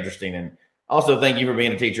very interesting, and also thank you for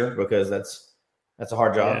being a teacher, because that's a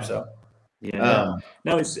hard job. Yeah. So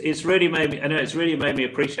no, it's really made me. I know it's really made me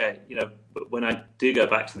appreciate. When I do go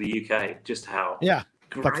back to the UK, just how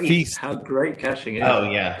great caching is. Oh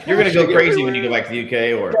yeah, you're gonna go crazy when you go back to the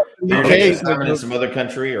UK, or Simon in some other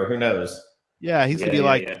country, or who knows. Yeah, he's gonna be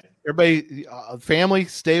everybody, family,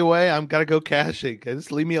 stay away. I'm gotta go caching.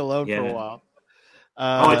 Just leave me alone for a while.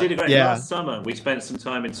 I did it last summer. We spent some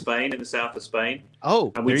time in Spain, in the south of Spain.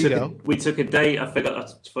 Oh, and we took a day. I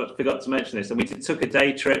forgot to mention this, and we took a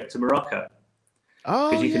day trip to Morocco.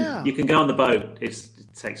 Oh, you can go on the boat. It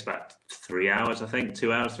takes about 3 hours, I think,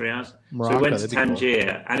 2 hours, 3 hours. Morocco, so we went to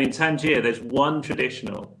Tangier, and in Tangier, there's one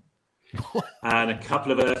traditional and a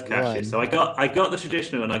couple of earth caches. So I got the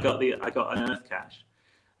traditional, and I got an earth cache,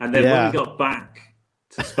 and then when we got back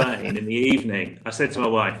to Spain in the evening, I said to my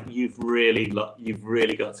wife, "You've really got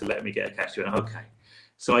to let me get a cache." She went, "Okay."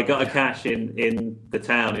 So I got a cache in the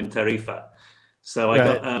town in Tarifa. So I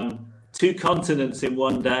got 2 continents in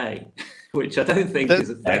one day, which I don't think is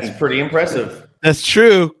a thing. That's pretty impressive. That's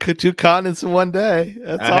true. 2 continents in one day.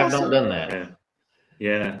 That's awesome. I have not done that.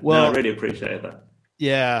 Yeah. Well, I really appreciate that.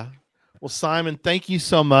 Yeah. Well, Simon, thank you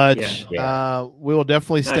so much. Yeah. We will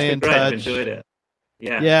definitely stay in touch. I've enjoyed it.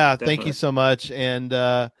 Yeah, definitely. Thank you so much. And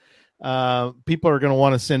people are going to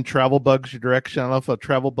want to send travel bugs your direction. I don't know if a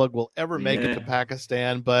travel bug will ever make it to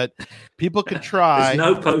Pakistan, but people can try. There's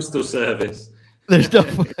no postal service. There's no.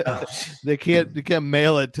 They can't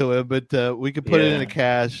mail it to him, but we can put it in a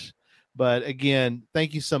cache. But again,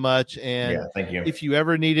 thank you so much. And thank you. If you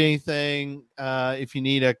ever need anything, if you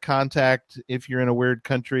need a contact, if you're in a weird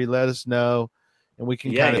country, let us know, and we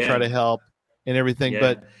can kind of try to help and everything.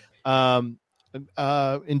 Yeah. But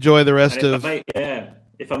enjoy the rest of.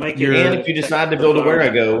 If I make it, and if you decide to build a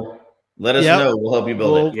Where-I-Go, let us know. We'll help you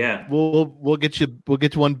build it. Yeah, we'll get you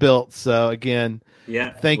one built. So again,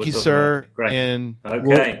 thank you, sir. And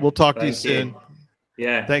we'll talk to you soon.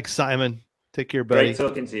 Yeah, thanks, Simon. Take care, buddy. Great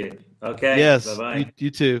talking to you. Okay. Yes. Bye-bye. You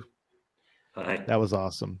too. Bye. That was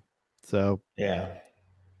awesome. So now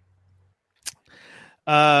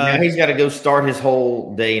he's got to go start his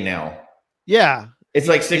whole day now. Yeah. It's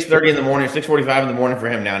like 6:30 in the morning, 6:45 in the morning for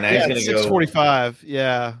him now. Now he's going to go 6:45.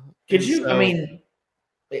 Yeah. Could you? I mean,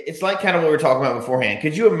 it's like kind of what we were talking about beforehand.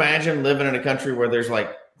 Could you imagine living in a country where there's like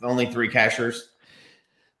only 3 cachers?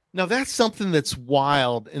 No, that's something that's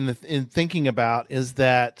wild in thinking about, is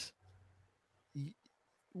that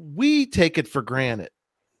we take it for granted.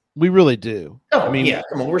 We really do. Oh, I mean,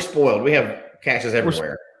 come on, we're spoiled. We have caches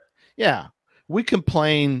everywhere. We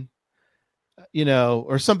complain.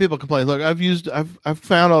 Or some people complain, look, I've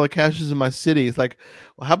found all the caches in my city. It's like,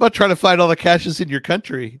 well, how about trying to find all the caches in your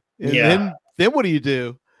country? And then what do you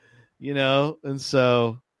do? And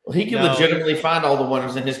so he could legitimately find all the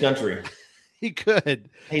ones in his country. He could.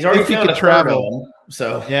 He's already found a travel.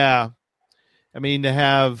 So I mean, to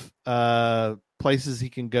have places he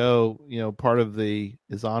can go, part of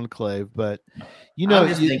his enclave. But I'd be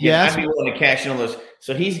willing to cash in on those.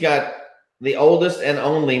 So he's got the oldest and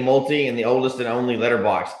only multi and the oldest and only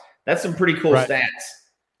letterbox. That's some pretty cool stats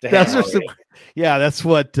to have. That's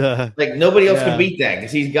what like nobody else can beat that,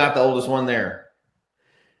 because he's got the oldest one there.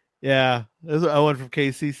 Yeah. That's what Owen from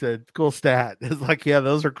KC said. Cool stat. It's like,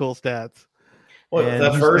 those are cool stats. What,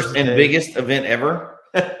 the first and biggest event ever?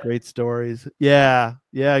 Great stories. Yeah,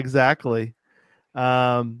 exactly.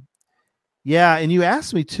 And you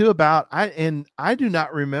asked me too about I do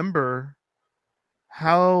not remember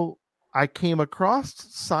how I came across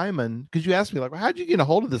Simon, because you asked me, like, well, how'd you get a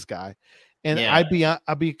hold of this guy? And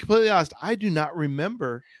I'll be completely honest, I do not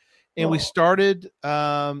remember. And we started,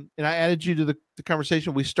 and I added you to the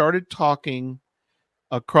conversation. We started talking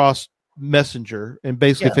across Messenger and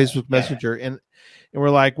basically Facebook Messenger, and we're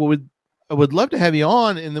like, well, I would love to have you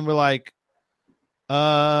on. And then we're like,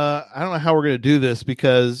 I don't know how we're going to do this,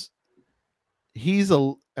 because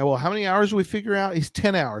how many hours do we figure out? He's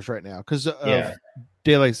 10 hours right now because of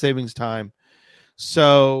daylight savings time.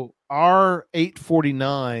 So our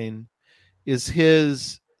 8:49 is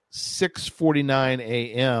his 6:49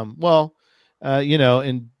 a.m. Well,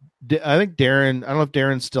 and I think Darren, I don't know if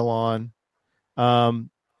Darren's still on.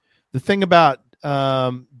 The thing about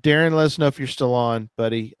Darren, let us know if you're still on,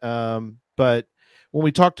 buddy. But when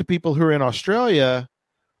we talk to people who are in Australia,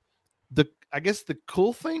 I guess the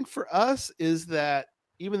cool thing for us is that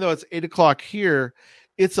even though it's 8:00 here,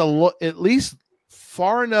 it's at least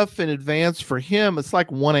far enough in advance for him. It's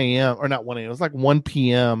like 1 a.m. or not 1 a.m. It's like 1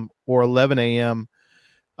 p.m. or 11 a.m.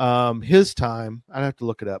 His time. I'd have to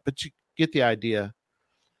look it up, but you get the idea.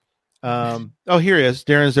 Oh, here he is.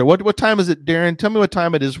 Darren's there. What time is it, Darren? Tell me what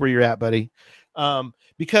time it is where you're at, buddy.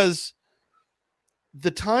 Because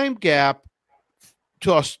the time gap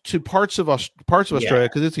to parts of Australia,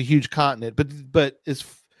 because it's a huge continent, but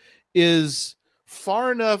is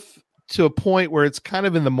far enough to a point where it's kind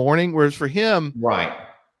of in the morning, whereas for him, right,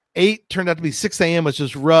 8 turned out to be 6 a.m., which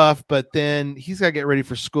is rough, but then he's got to get ready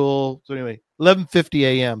for school. So anyway, 11:50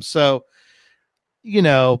 a.m. So,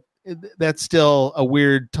 that's still a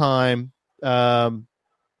weird time, but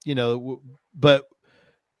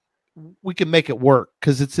we can make it work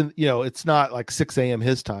because it's it's not like 6 a.m.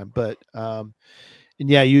 his time, but, and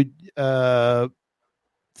yeah,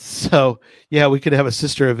 we could have a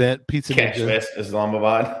sister event, Pizza Cache Ninja. Fest,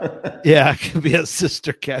 Islamabad. Yeah, it could be a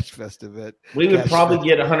sister Cache Fest event. We would probably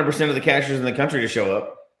get 100% of the cachers in the country to show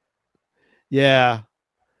up. Yeah.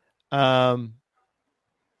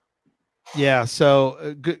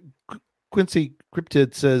 So Quincy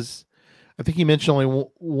Cryptid says, I think he mentioned only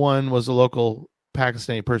one was a local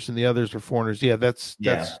Pakistani person. The others were foreigners. Yeah, that's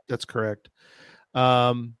correct.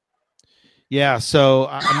 So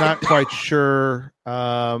I'm not quite sure.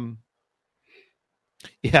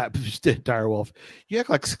 Direwolf, you act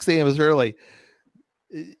like 6 a.m. is early.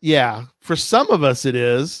 Yeah, for some of us it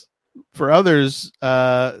is. For others,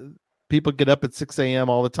 people get up at 6 a.m.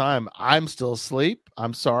 all the time. I'm still asleep.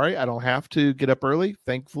 I'm sorry. I don't have to get up early,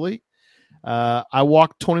 thankfully. I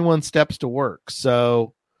walk 21 steps to work.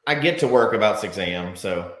 So I get to work about 6 a.m.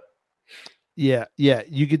 So yeah.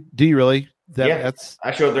 You get, do you really? That's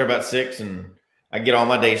I show up there about 6 and I get all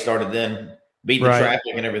my day started then, beat the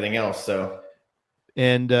traffic and everything else. So,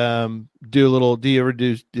 and do you ever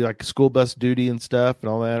do like school bus duty and stuff and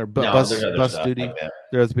all that, or bus duty? Like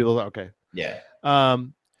There's other people. Okay. Yeah.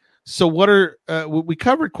 So what are we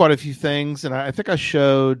covered quite a few things, and I think I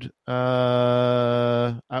showed.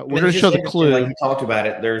 We're going to show the clue. Like you talked about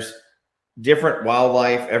it. There's different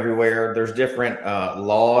wildlife everywhere. There's different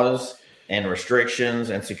laws and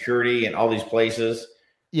restrictions and security in all these places.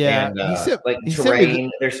 Yeah, and terrain.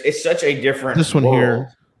 It's such a different this one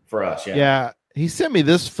here for us. Yeah. He sent me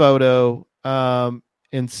this photo and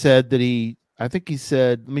said that I think he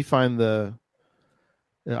said, let me find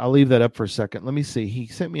I'll leave that up for a second. Let me see. He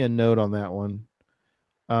sent me a note on that one.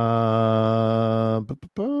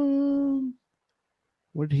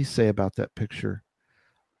 What did he say about that picture?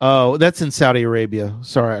 Oh, that's in Saudi Arabia.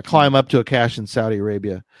 Sorry, I climb up to a cache in Saudi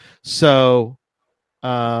Arabia. So,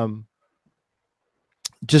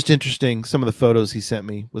 just interesting. Some of the photos he sent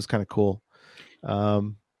me was kind of cool.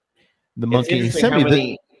 The monkey. He sent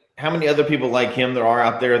me how many other people like him there are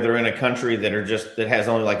out there that are in a country that has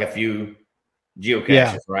only like a few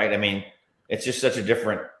geocaches, right? I mean, it's just such a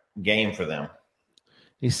different game for them.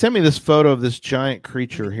 He sent me this photo of this giant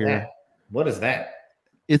creature here. What is that?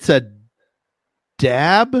 It's a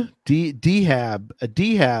dab, dehab, a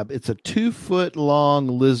dehab. It's a 2-foot long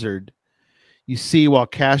lizard you see while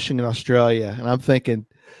caching in Australia. And I'm thinking,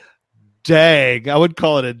 dang, I would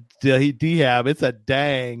call it a dehab. It's a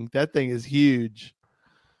dang. That thing is huge.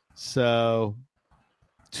 So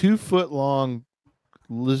 2-foot long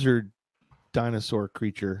lizard dinosaur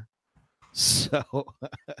creature. So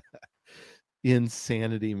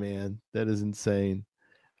insanity, man. That is insane.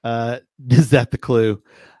 Is that the clue?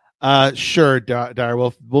 Sure,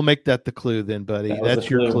 Direwolf. We'll make that the clue then, buddy. That's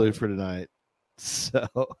your clue for tonight. So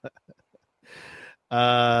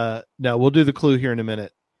no, we'll do the clue here in a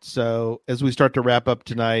minute. So as we start to wrap up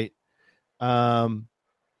tonight, oh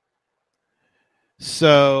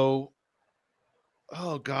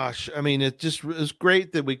gosh, I mean, it was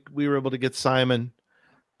great that we were able to get Simon.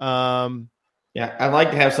 Yeah, I'd like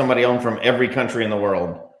to have somebody on from every country in the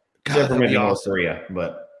world, except for maybe North Korea.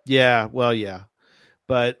 But yeah,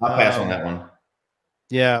 but I'll pass on that one.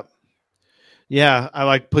 Yeah, I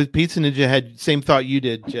like Pizza Ninja had same thought you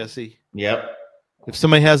did, Jesse. Yep. If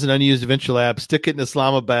somebody has an unused Adventure Lab, stick it in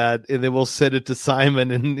Islamabad, and then we'll send it to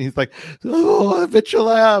Simon, and he's like, "Oh, Adventure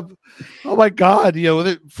Lab! Oh my God!"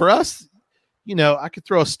 For us, I could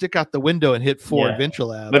throw a stick out the window and hit 4 Adventure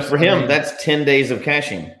Labs. But for him, that's 10 days of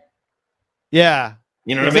caching. Yeah,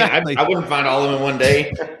 you know what I mean. I wouldn't find all of them in one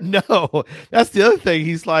day. No, that's the other thing.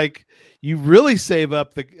 He's like, you really save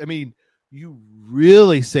up the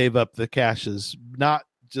caches, not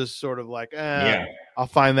just sort of like, I'll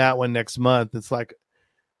find that one next month. It's like,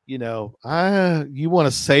 you want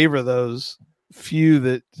to savor those few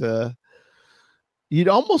that you'd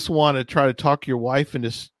almost want to try to talk your wife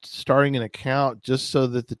into starting an account just so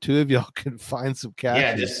that the two of y'all can find some caches.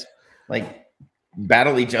 Yeah, just like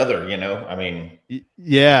battle each other, you know. I mean,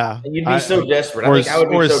 yeah, you'd be so desperate. or I think I would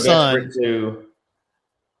be so son. desperate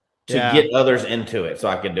to Yeah. get others into it so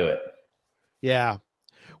I could do it. Yeah.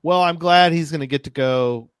 Well, I'm glad he's going to get to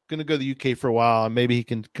go to the UK for a while, and maybe he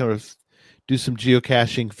can kind of do some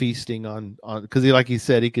geocaching feasting on because he, like he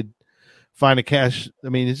said, he could find a cache. I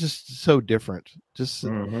mean, it's just so different. Just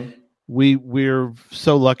we're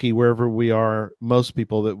so lucky wherever we are. Most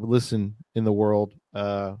people that listen in the world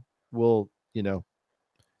will, you know,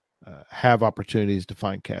 have opportunities to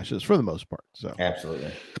find caches for the most part. So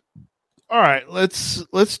absolutely. All right,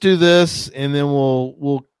 let's do this, and then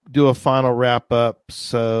we'll do a final wrap up.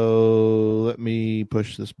 So let me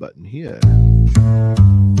push this button here.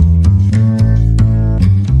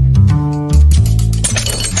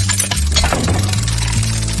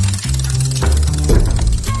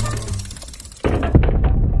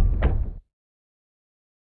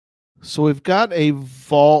 So we've got a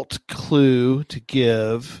vault clue to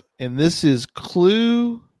give, and this is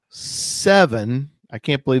clue 7. I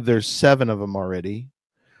can't believe there's 7 of them already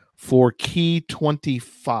for key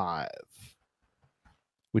 25,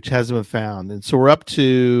 which hasn't been found. And so we're up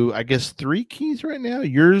to, I guess, 3 keys right now.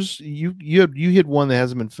 Yours, you hit one that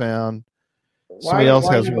hasn't been found. Somebody else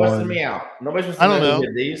has one. Busting me out. Nobody's supposed to know who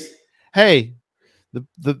did these. Hey, the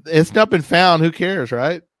it's not been found. Who cares,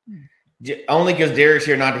 right? Only because Derek's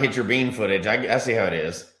here not to hit your bean footage. I see how it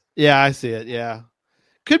is. Yeah, I see it. Yeah,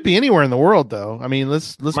 could be anywhere in the world, though. I mean,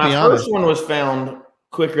 let's be honest. My first one was found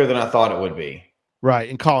quicker than I thought it would be. Right,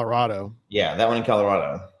 in Colorado. Yeah, that one in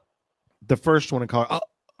Colorado. The first one in Colorado.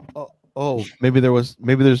 Oh, maybe there's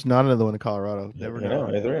not another one in Colorado. Never know.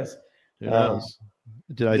 Yeah, there is.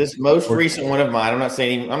 This most recent one of mine, I'm not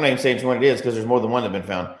even saying which one it is because there's more than one that's been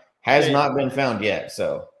found. Has not been found yet.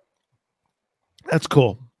 So that's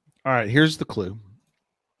cool. All right, here's the clue.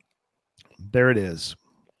 There it is.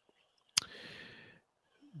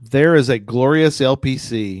 There is a glorious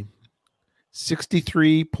LPC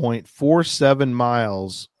 63.47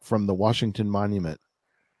 miles from the Washington Monument.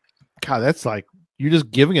 God, that's like, you're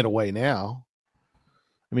just giving it away now.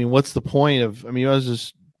 I mean, what's the point of,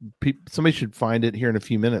 somebody should find it here in a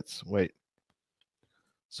few minutes. Wait.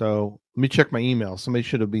 So let me check my email. Somebody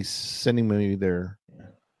should be sending me their.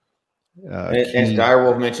 As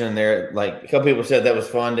Direwolf mentioned in there, like a couple people said that was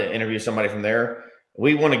fun to interview somebody from there.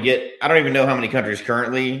 We want to get, I don't even know how many countries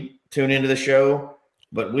currently tune into the show,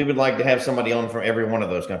 but we would like to have somebody on from every one of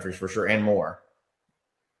those countries for sure and more.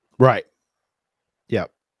 Right.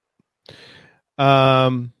 Yep.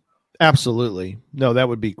 Absolutely. No, that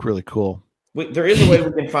would be really cool. There is a way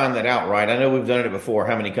we can find that out, right? I know we've done it before.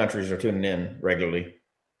 How many countries are tuning in regularly?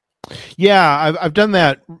 Yeah, I've done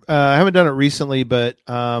that. I haven't done it recently, but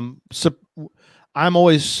I'm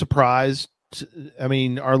always surprised. I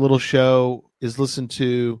mean, our little show is listened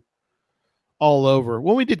to all over.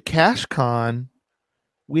 When we did CacheCon,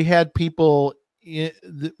 we had people.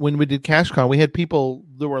 When we did CacheCon, we had people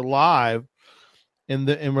that were live, and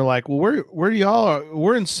we're like, "Well, where y'all are?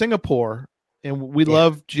 We're in Singapore, and we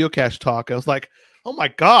love Geocache Talk." I was like, "Oh my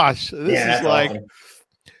gosh, this is like awesome."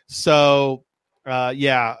 So.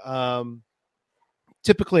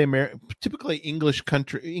 Typically English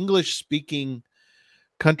speaking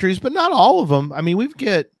countries, but not all of them. I mean, we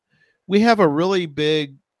have a really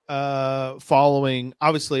big following,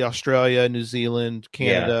 obviously Australia, New Zealand,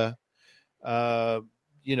 Canada, and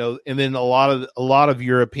then a lot of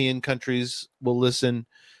European countries will listen.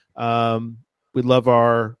 We love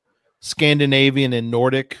our Scandinavian and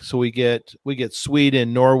Nordic. So we get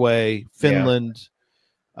Sweden, Norway, Finland,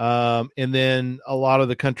 and then a lot of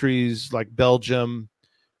the countries like Belgium,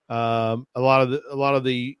 a lot of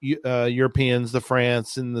the Europeans, the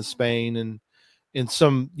France and the Spain, and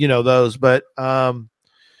some, those. But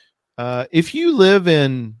if you live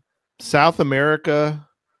in South America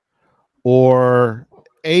or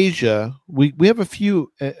Asia, we have a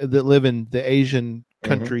few that live in the Asian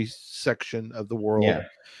country section of the world. Yeah.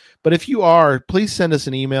 But if you are, please send us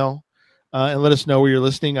an email and let us know where you're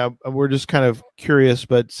listening. We're just kind of curious,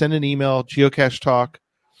 but send an email,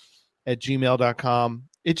 geocachetalk@gmail.com.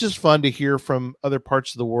 It's just fun to hear from other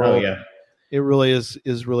parts of the world. Oh, yeah. It really is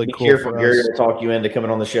really be cool. Careful, Gary will talk you into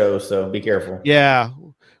coming on the show, so be careful. Yeah.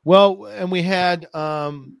 Well, and we had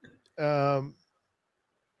I'm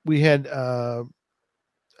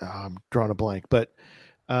drawing a blank, but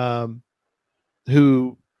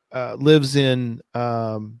who lives in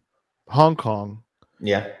Hong Kong.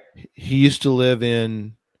 Yeah. He used to live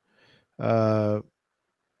in China,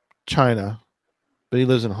 but he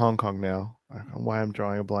lives in Hong Kong now. why I'm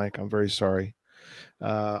drawing a blank. I'm very sorry.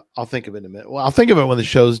 I'll think of it in a minute. Well, I'll think of it when the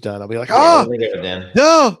show's done. I'll be like, We'll think of it then.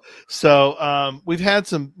 no. So we've had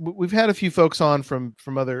a few folks on from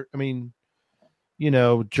other, I mean,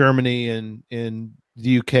 Germany and in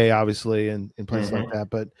the UK, obviously, and places like that.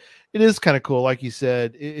 But it is kind of cool. Like you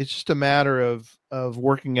said, it's just a matter of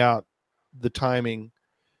working out the timing.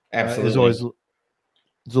 Absolutely. Is always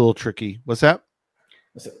it's a little tricky. What's that?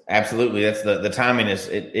 Absolutely. That's the timing is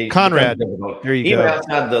it Conrad. There you go. Even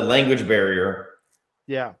outside the language barrier.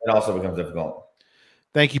 Yeah. It also becomes difficult.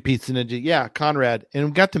 Thank you, Pizza Ninja. Yeah, Conrad.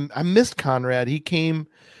 And I missed Conrad. He came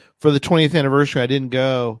for the 20th anniversary. I didn't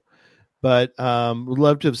go, but would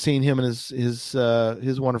love to have seen him and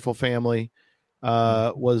his wonderful family.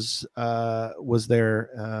 Was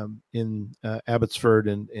there in Abbotsford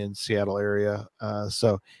and Seattle area.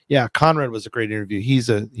 So yeah, Conrad was a great interview. He's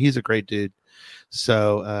a great dude.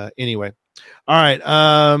 So anyway, all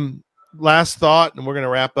right. Last thought, and we're going to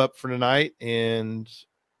wrap up for tonight. And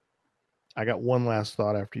I got one last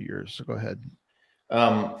thought after yours. So go ahead.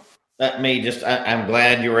 I'm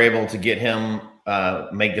glad you were able to get him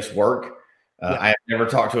make this work. I've never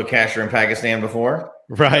talked to a cacher in Pakistan before.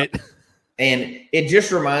 Right. And it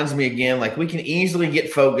just reminds me again, like we can easily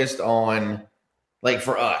get focused on, like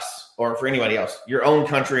for us or for anybody else, your own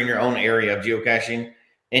country and your own area of geocaching.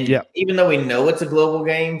 And even though we know it's a global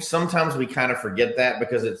game, sometimes we kind of forget that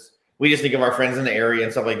because we just think of our friends in the area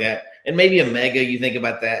and stuff like that. And maybe a mega, you think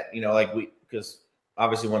about that, because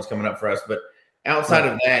obviously one's coming up for us. But outside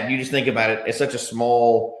of that, you just think about it. It's such a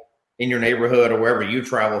small in your neighborhood or wherever you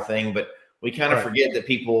travel thing. But we kind of forget that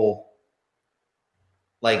people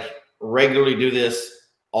like regularly do this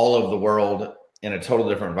all over the world in a total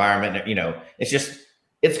different environment.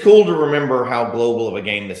 It's cool to remember how global of a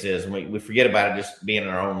game this is. And we forget about it just being in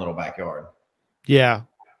our own little backyard. Yeah.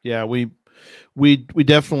 Yeah. We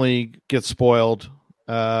definitely get spoiled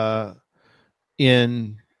in,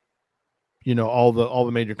 all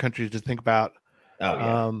the major countries to think about. Oh,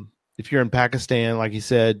 yeah. If you're in Pakistan, like you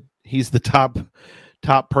said, he's the top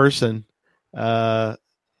person, that,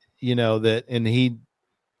 and he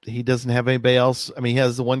doesn't have anybody else. I mean, he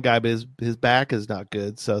has the one guy, but his back is not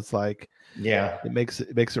good. So it's like, it makes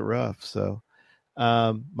it rough. So,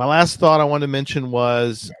 my last thought I wanted to mention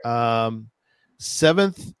was,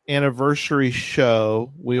 7th anniversary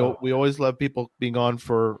show. We always love people being on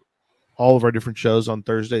for all of our different shows on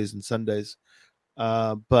Thursdays and Sundays.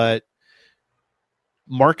 But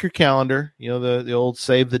mark your calendar, the old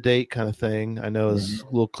save the date kind of thing. I know is a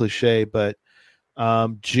little cliche, but,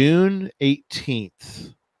 June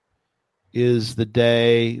 18th is the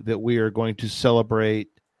day that we are going to celebrate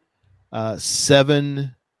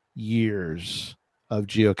 7 years of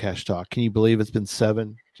Geocache Talk. Can you believe it's been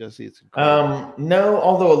 7, Jesse? It's incredible. No,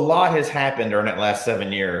 although a lot has happened during that last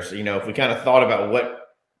 7 years. If we kind of thought about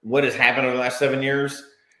what has happened over the last 7 years.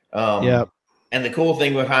 And the cool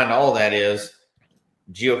thing behind all that is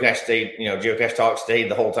Geocache stayed, Geocache Talk stayed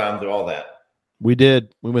the whole time through all that. We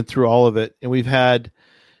did. We went through all of it, and we've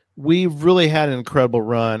really had an incredible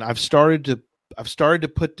run. I've started to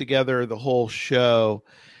put together the whole show,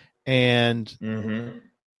 and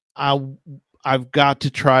I've got to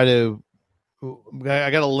try to, I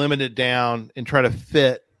got to limit it down and try to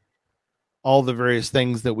fit all the various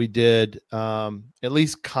things that we did, at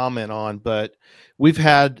least comment on. But we've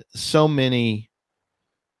had so many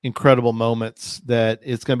incredible moments that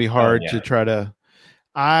it's going to be hard to try to.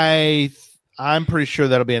 I'm pretty sure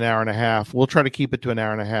that'll be an hour and a half. We'll try to keep it to an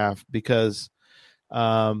hour and a half because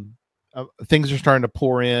things are starting to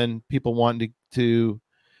pour in. People wanting to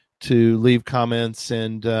leave comments,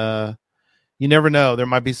 and you never know. There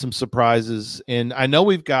might be some surprises. And I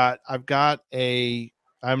know I'm not even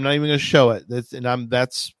going to show it.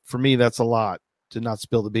 That's for me, that's a lot to not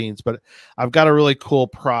spill the beans, but I've got a really cool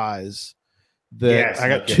prize that I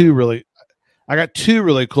got two really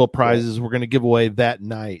cool prizes we're going to give away that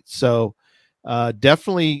night. So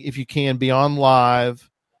definitely, if you can, be on live.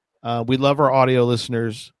 We love our audio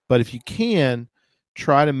listeners, but if you can,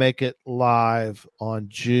 try to make it live on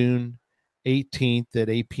June 18th at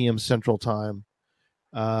 8 p.m. Central Time.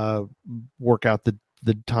 Work out the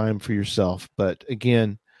time for yourself. But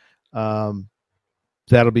again,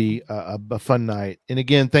 that'll be a fun night. And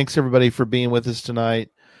again, thanks everybody for being with us tonight.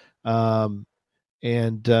 And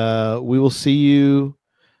we will see you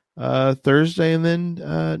Thursday and then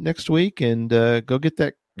next week. And go get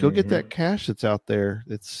that cache that's out there.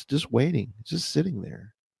 It's just waiting. It's just sitting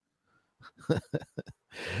there.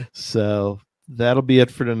 So that'll be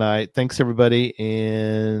it for tonight. Thanks everybody.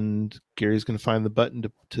 And Gary's going to find the button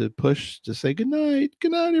to push to say good night.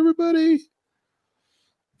 Good night, everybody.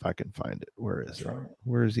 If I can find it. Where is it?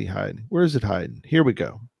 Where is he hiding? Where is it hiding? Here we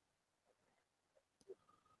go.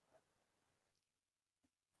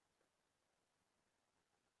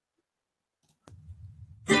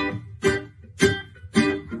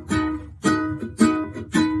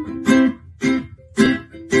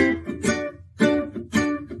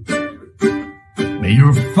 May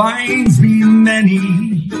your finds be many,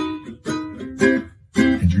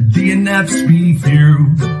 and your DNFs be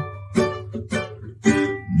few.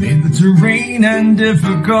 May the terrain and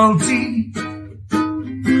difficulty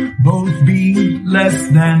both be less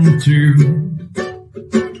than 2.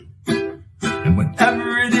 And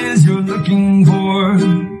whatever it is you're looking for,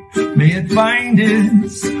 may it find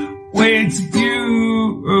its way to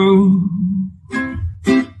you.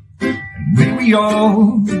 And may we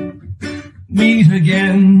all meet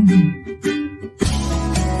again.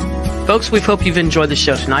 Folks, we hope you've enjoyed the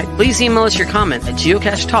show tonight. Please email us your comment at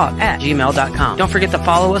geocachetalk@gmail.com. Don't forget to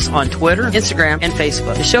follow us on Twitter, Instagram, and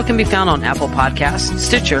Facebook. The show can be found on Apple Podcasts,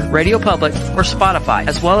 Stitcher, Radio Public, or Spotify,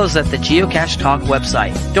 as well as at the Geocache Talk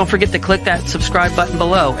website. Don't forget to click that subscribe button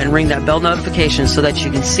below and ring that bell notification so that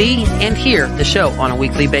you can see and hear the show on a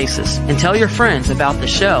weekly basis. And tell your friends about the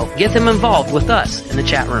show. Get them involved with us in the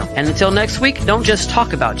chat room. And until next week, don't just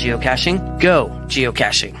talk about geocaching, go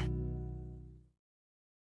geocaching.